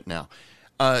away from it now.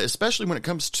 Especially when it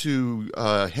comes to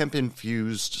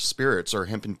hemp-infused spirits or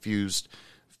hemp-infused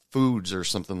foods or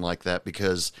something like that,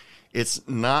 because it's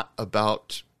not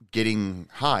about getting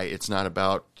high. It's not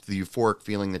about the euphoric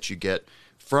feeling that you get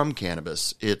from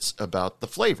cannabis. It's about the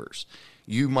flavors.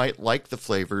 You might like the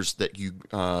flavors that you,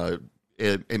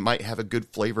 it might have a good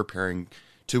flavor pairing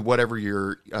to whatever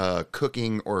you're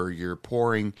cooking or you're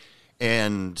pouring.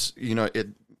 And,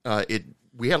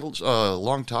 we had a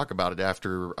long talk about it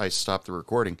after I stopped the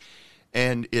recording,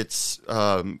 and it's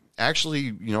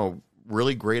actually,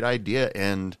 really great idea.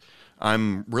 And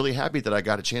I'm really happy that I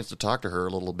got a chance to talk to her a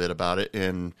little bit about it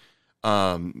and,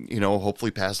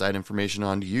 hopefully pass that information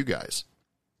on to you guys.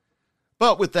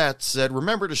 But with that said,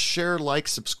 remember to share, like,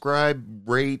 subscribe,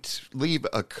 rate, leave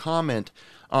a comment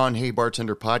on Hey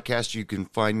Bartender Podcast. You can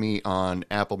find me on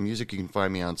Apple Music. You can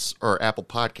find me on, or Apple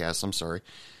Podcasts, I'm sorry.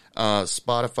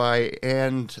 Spotify,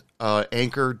 and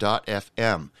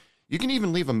Anchor.fm. You can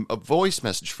even leave a voice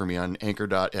message for me on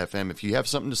Anchor.fm. If you have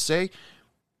something to say,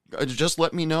 just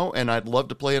let me know, and I'd love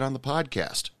to play it on the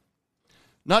podcast.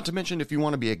 Not to mention, if you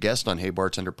want to be a guest on Hey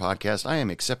Bartender Podcast, I am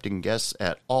accepting guests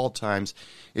at all times.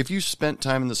 If you spent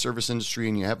time in the service industry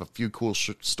and you have a few cool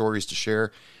stories to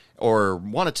share, or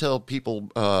want to tell people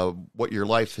what your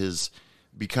life has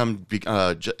become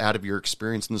out of your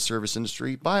experience in the service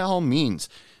industry, by all means,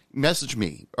 message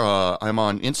me. I'm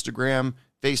on Instagram,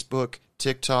 Facebook,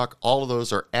 TikTok. All of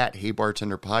those are at Hey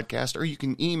Bartender Podcast, or you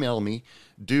can email me,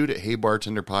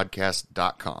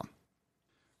 dude@heybartenderpodcast.com.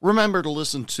 Remember to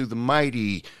listen to the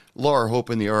mighty Laura Hope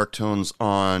and the Arctones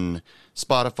on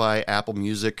Spotify, Apple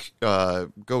Music.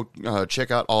 Go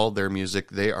check out all of their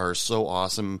music. They are so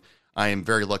awesome. I am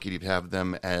very lucky to have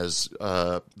them as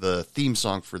the theme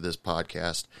song for this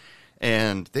podcast.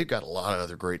 And they've got a lot of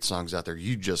other great songs out there.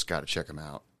 You just got to check them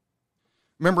out.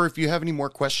 Remember, if you have any more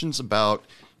questions about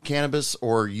cannabis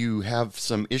or you have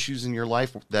some issues in your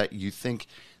life that you think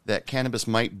that cannabis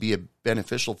might be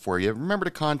beneficial for you, remember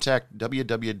to contact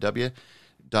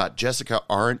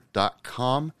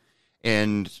www.jessicaarendt.com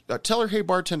and tell her, Hey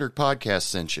Bartender Podcast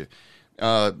sent you.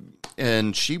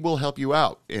 And she will help you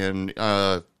out. And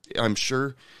I'm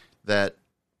sure that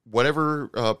whatever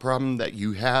problem that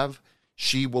you have,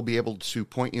 she will be able to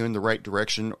point you in the right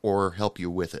direction or help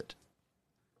you with it.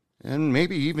 And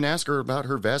maybe even ask her about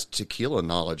her vast tequila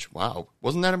knowledge. Wow,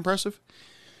 wasn't that impressive?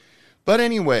 But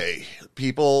anyway,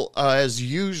 people, as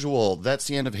usual, that's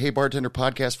the end of Hey Bartender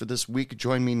Podcast for this week.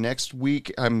 Join me next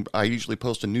week. I usually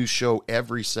post a new show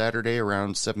every Saturday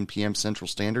around 7 p.m. Central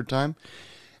Standard Time.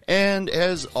 And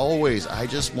as always, I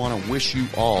just want to wish you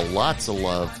all lots of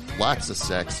love, lots of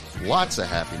sex, lots of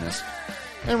happiness.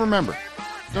 And remember,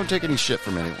 don't take any shit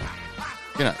from anyone.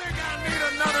 Good night.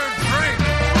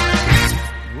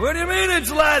 What do you mean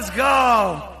it's last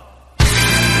call?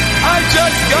 I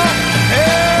just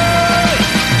got here.